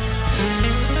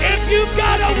 If you've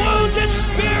got a wounded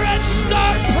spirit,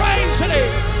 start praising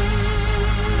him.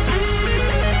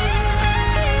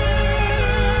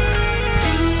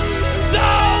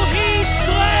 Though he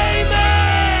slay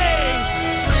me,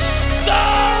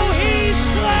 though he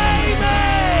slay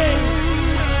me,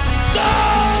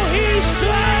 though he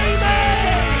slay me,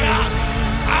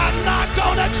 I'm not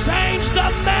gonna change the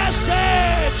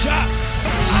message.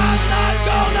 I'm not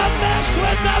gonna mess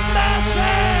with the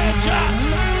message.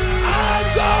 I'm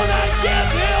gonna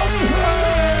give him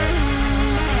praise.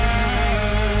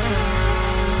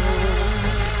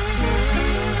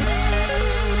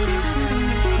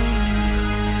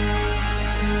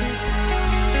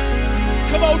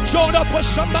 Come on, join up with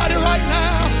somebody right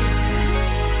now.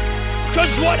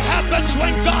 Because what happens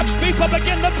when God's people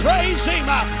begin to praise him?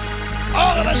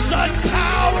 All of a sudden,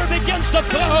 power begins to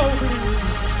flow.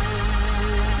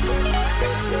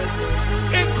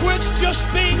 It quits just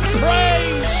being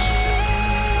praise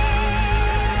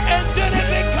and then it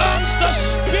becomes the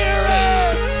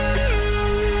Spirit.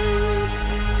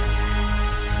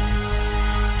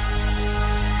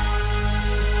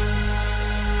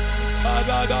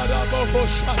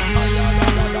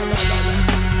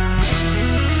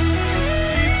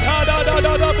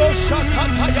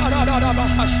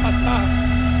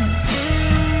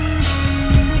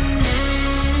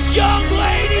 Young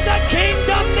lady, the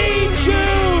kingdom needs you.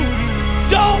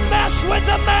 Don't mess with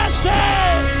the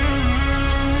message.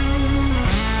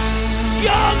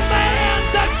 Young man,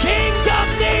 the kingdom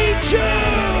needs you.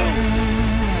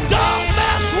 Don't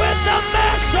mess with the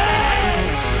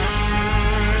message.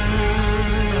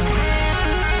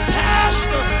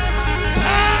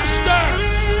 Pastor,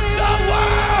 the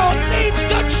world needs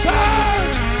the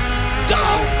church.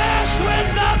 Don't mess with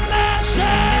the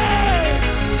message.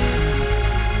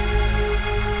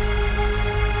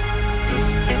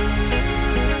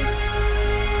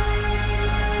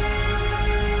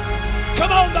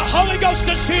 Come on, the Holy Ghost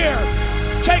is here.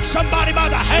 Take somebody by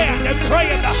the hand and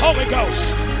pray in the Holy Ghost.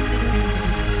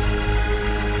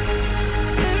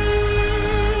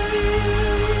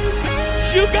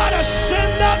 You gotta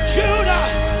send up Judah,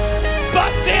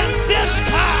 but then this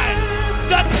kind,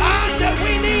 the kind that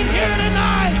we need here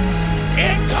tonight,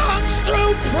 it comes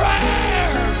through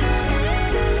prayer.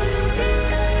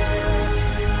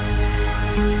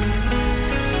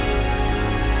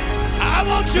 I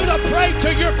want you to pray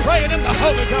till you're praying in the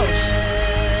Holy Ghost.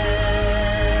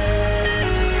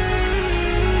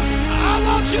 I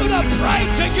want you to pray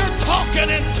till you're talking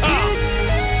in tongues.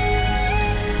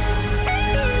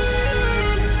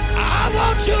 I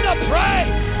want you to pray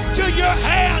till your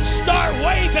hands start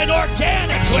waving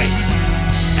organically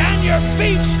and your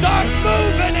feet start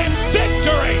moving in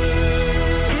victory.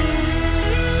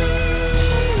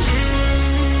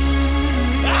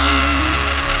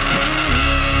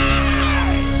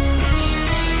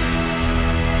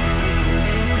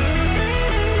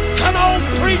 Come on,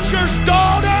 preacher's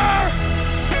daughter.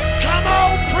 Come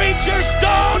on, preacher's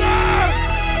daughter.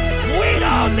 We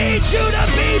don't need you to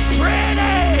be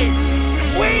pretty.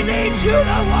 We need you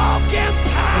to walk in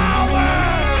power.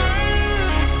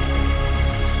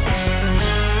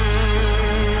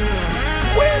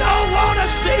 We don't want to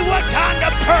see what kind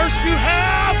of purse you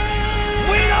have.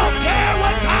 We don't care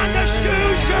what kind of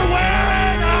shoes you're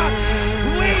wearing.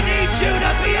 We need you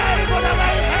to be able to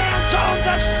lay hands on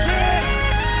the sick.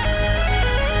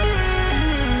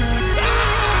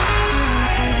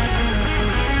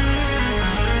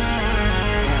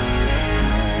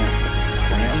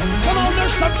 Come on,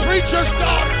 there's some preacher's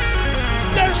daughters.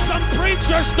 There's some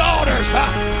preacher's daughters.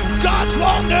 God's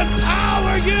wanting to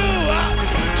empower you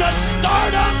to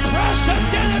start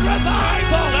unprecedented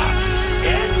revival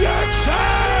in your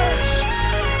church.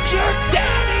 Your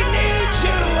daddy needs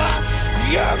you.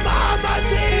 Your mama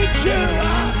needs you.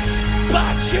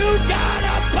 But you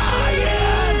gotta buy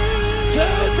in to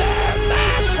their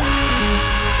message.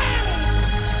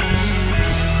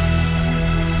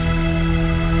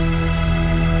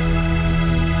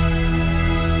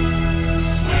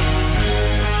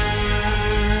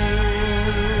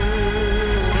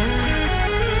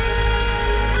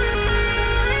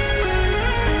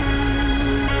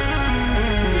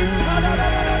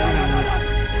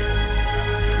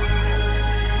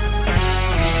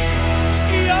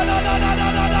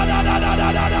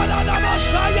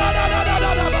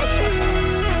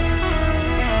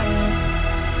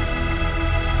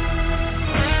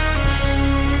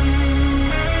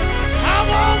 How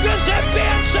long has it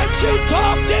been since you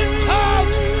talked in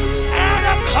tongues at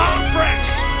a conference?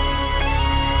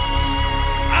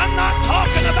 I'm not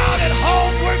talking about at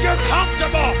home where you're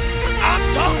comfortable. I'm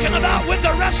talking about with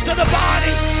the rest of the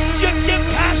body. You get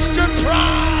past your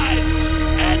pride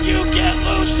and you get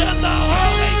loose in the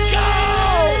Holy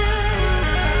Ghost.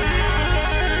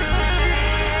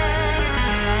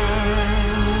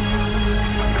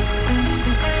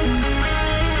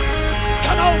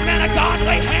 Come on, man of God,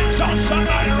 lay hands on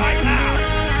somebody right now.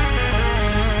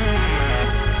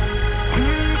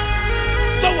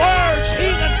 The words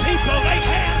healing people, lay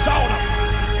hands on them.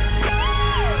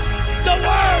 The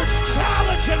words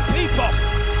challenging people.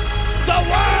 The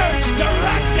words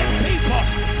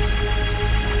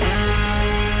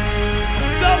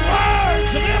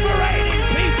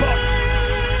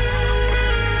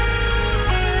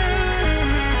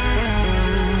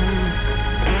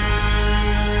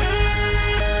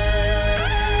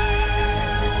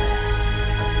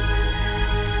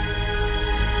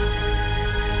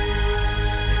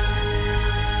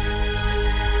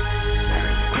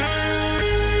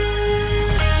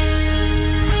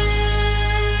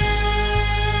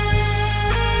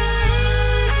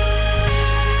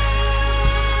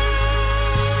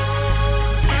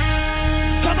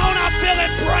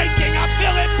breaking. I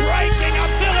feel it breaking. I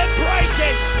feel it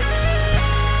breaking.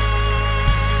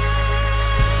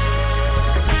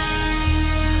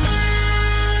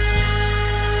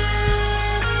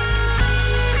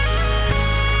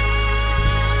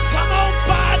 Come on,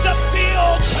 buy the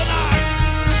field tonight.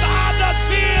 Buy the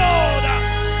field.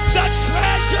 The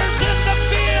treasures in the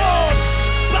field.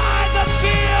 Buy the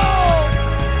field.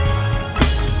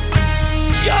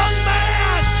 Young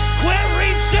man, quit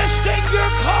resisting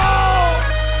your call.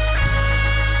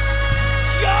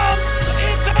 Young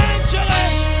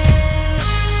evangelist,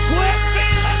 quit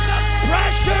feeling the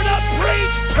pressure to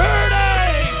preach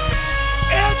today.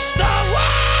 It's the word.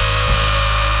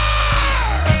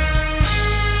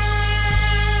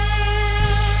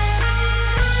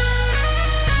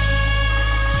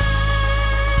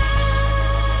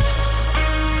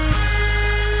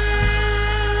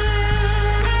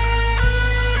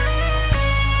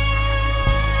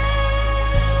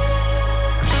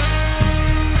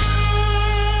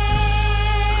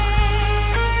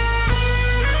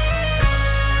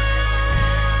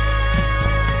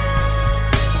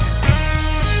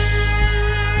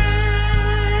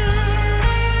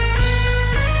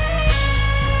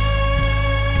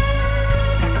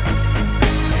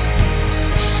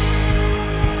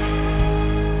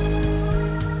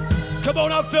 Come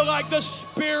on, I feel like the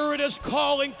Spirit is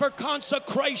calling for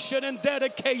consecration and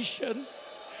dedication.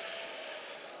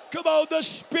 Come on, the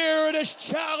Spirit is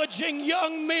challenging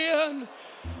young men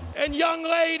and young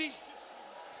ladies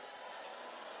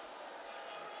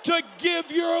to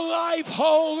give your life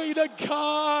wholly to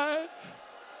God.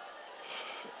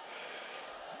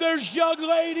 There's young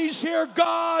ladies here,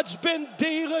 God's been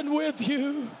dealing with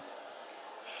you.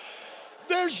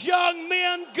 There's young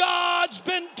men, God's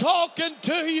been talking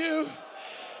to you.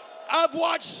 I've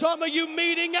watched some of you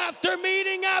meeting after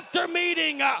meeting after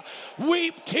meeting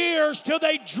weep tears till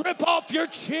they drip off your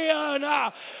chin.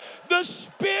 The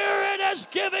Spirit is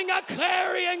giving a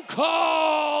clarion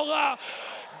call.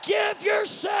 Give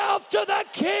yourself to the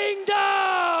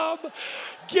kingdom.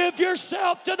 Give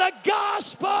yourself to the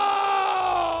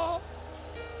gospel.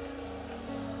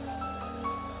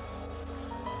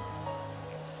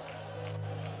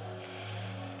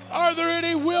 Are there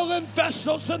any willing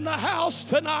vessels in the house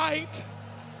tonight?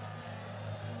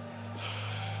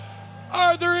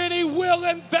 Are there any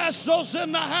willing vessels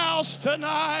in the house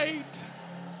tonight?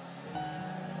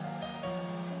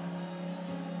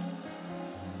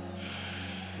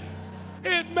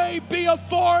 It may be a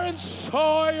foreign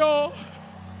soil.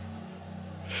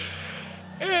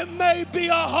 It may be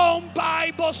a home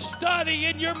Bible study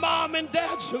in your mom and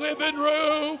dad's living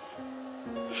room.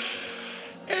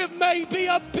 It may be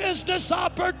a business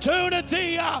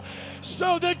opportunity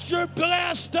so that you're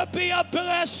blessed to be a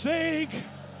blessing.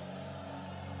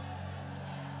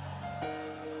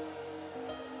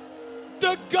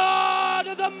 The God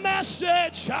of the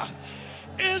message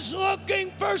is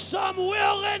looking for some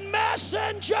willing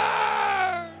messenger.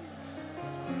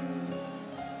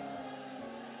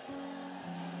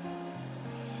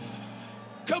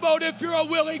 Come on, if you're a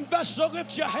willing vessel,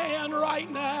 lift your hand right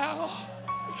now.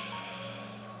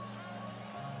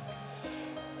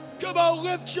 Come on,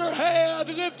 lift your hand,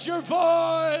 lift your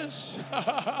voice.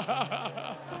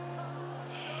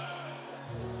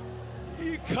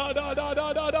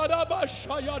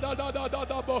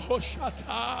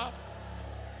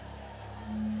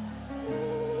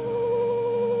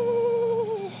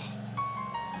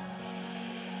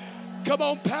 Come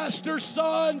on, pastor's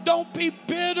son, don't be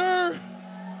bitter.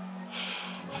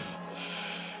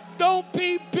 Don't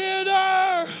be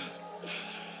bitter.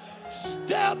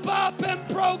 Step up and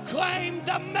proclaim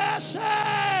the message.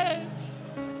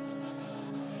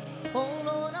 Oh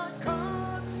Lord, I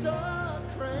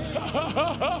consecrate.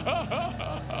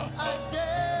 I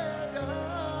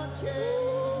dedicate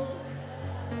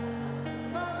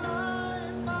my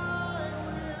life, my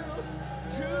will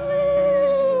to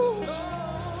you,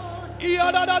 Lord.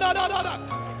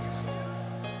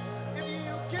 If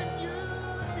you can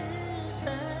use these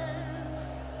hands,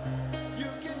 you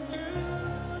can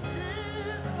use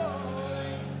this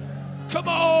voice. Come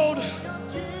on.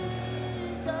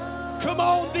 Come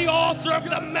on, the author of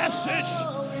the message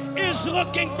is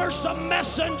looking for some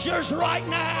messengers right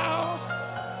now.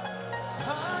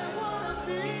 I want to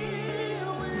be a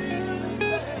willing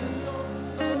vessel,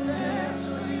 a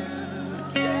vessel you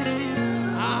can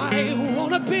use. I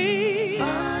want to be I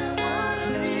want to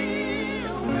be a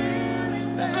willing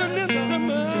an vessel,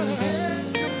 instrument.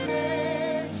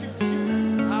 instrument to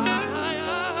choose. I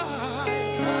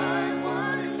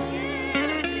want to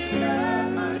empty up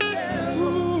myself,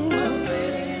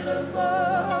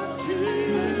 available to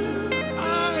you. I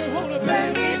want to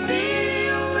Let me be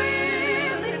a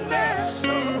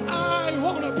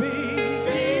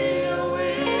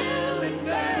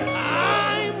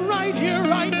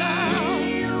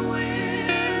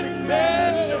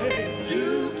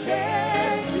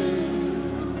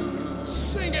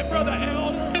Brother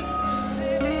Elder.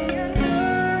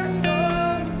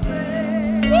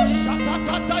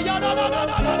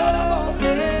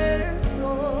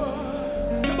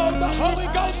 Come on, the Holy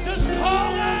Ghost is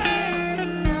calling.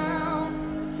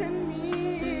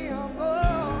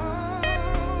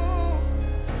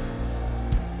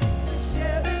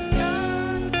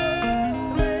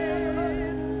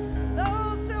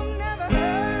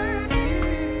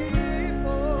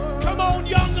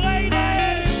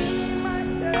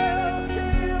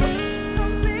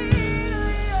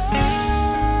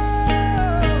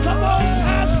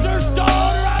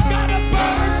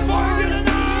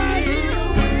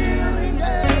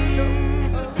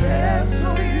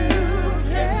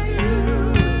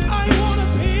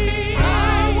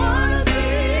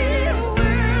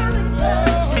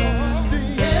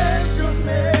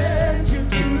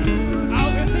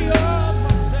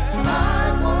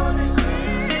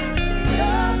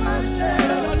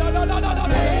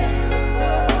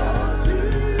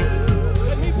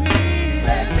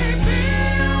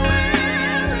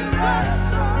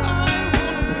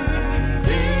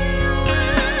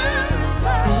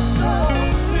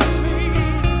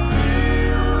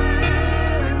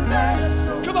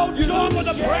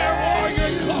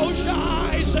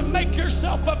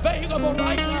 Available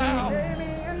right now.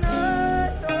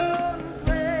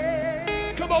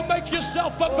 Come on, make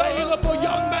yourself available,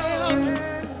 young man.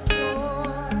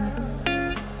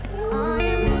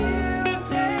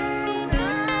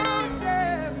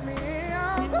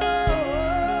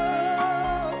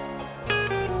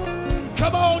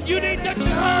 Come on, you need the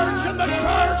church, and the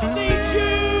church needs you.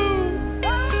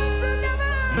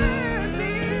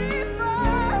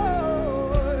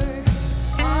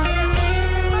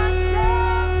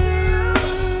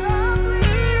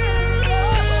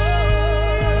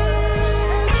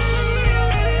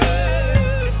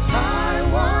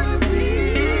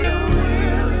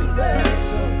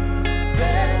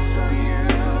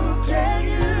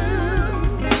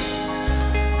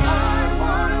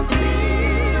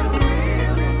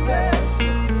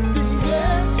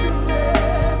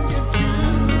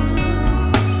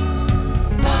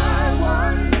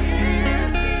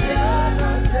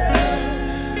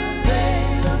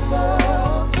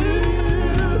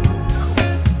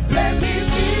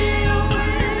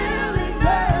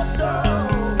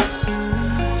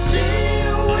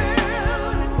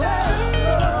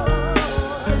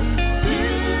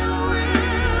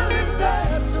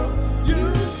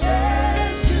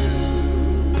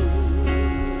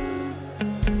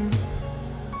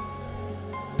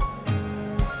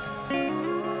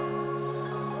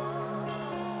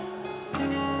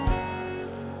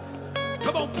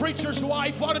 Preacher's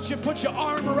wife, why don't you put your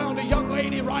arm around a young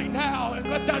lady right now and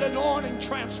let that anointing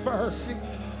transfer?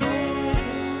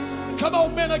 Come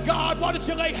on, men of God, why don't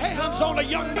you lay hands on a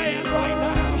young man right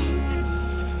now?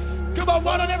 Come on,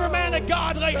 why don't every man of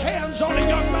God lay hands on a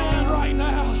young man right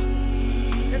now?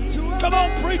 Come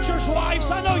on, preacher's wives,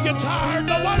 I know you're tired,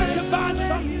 but why don't you find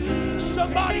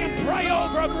somebody and pray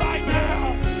over them right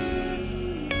now?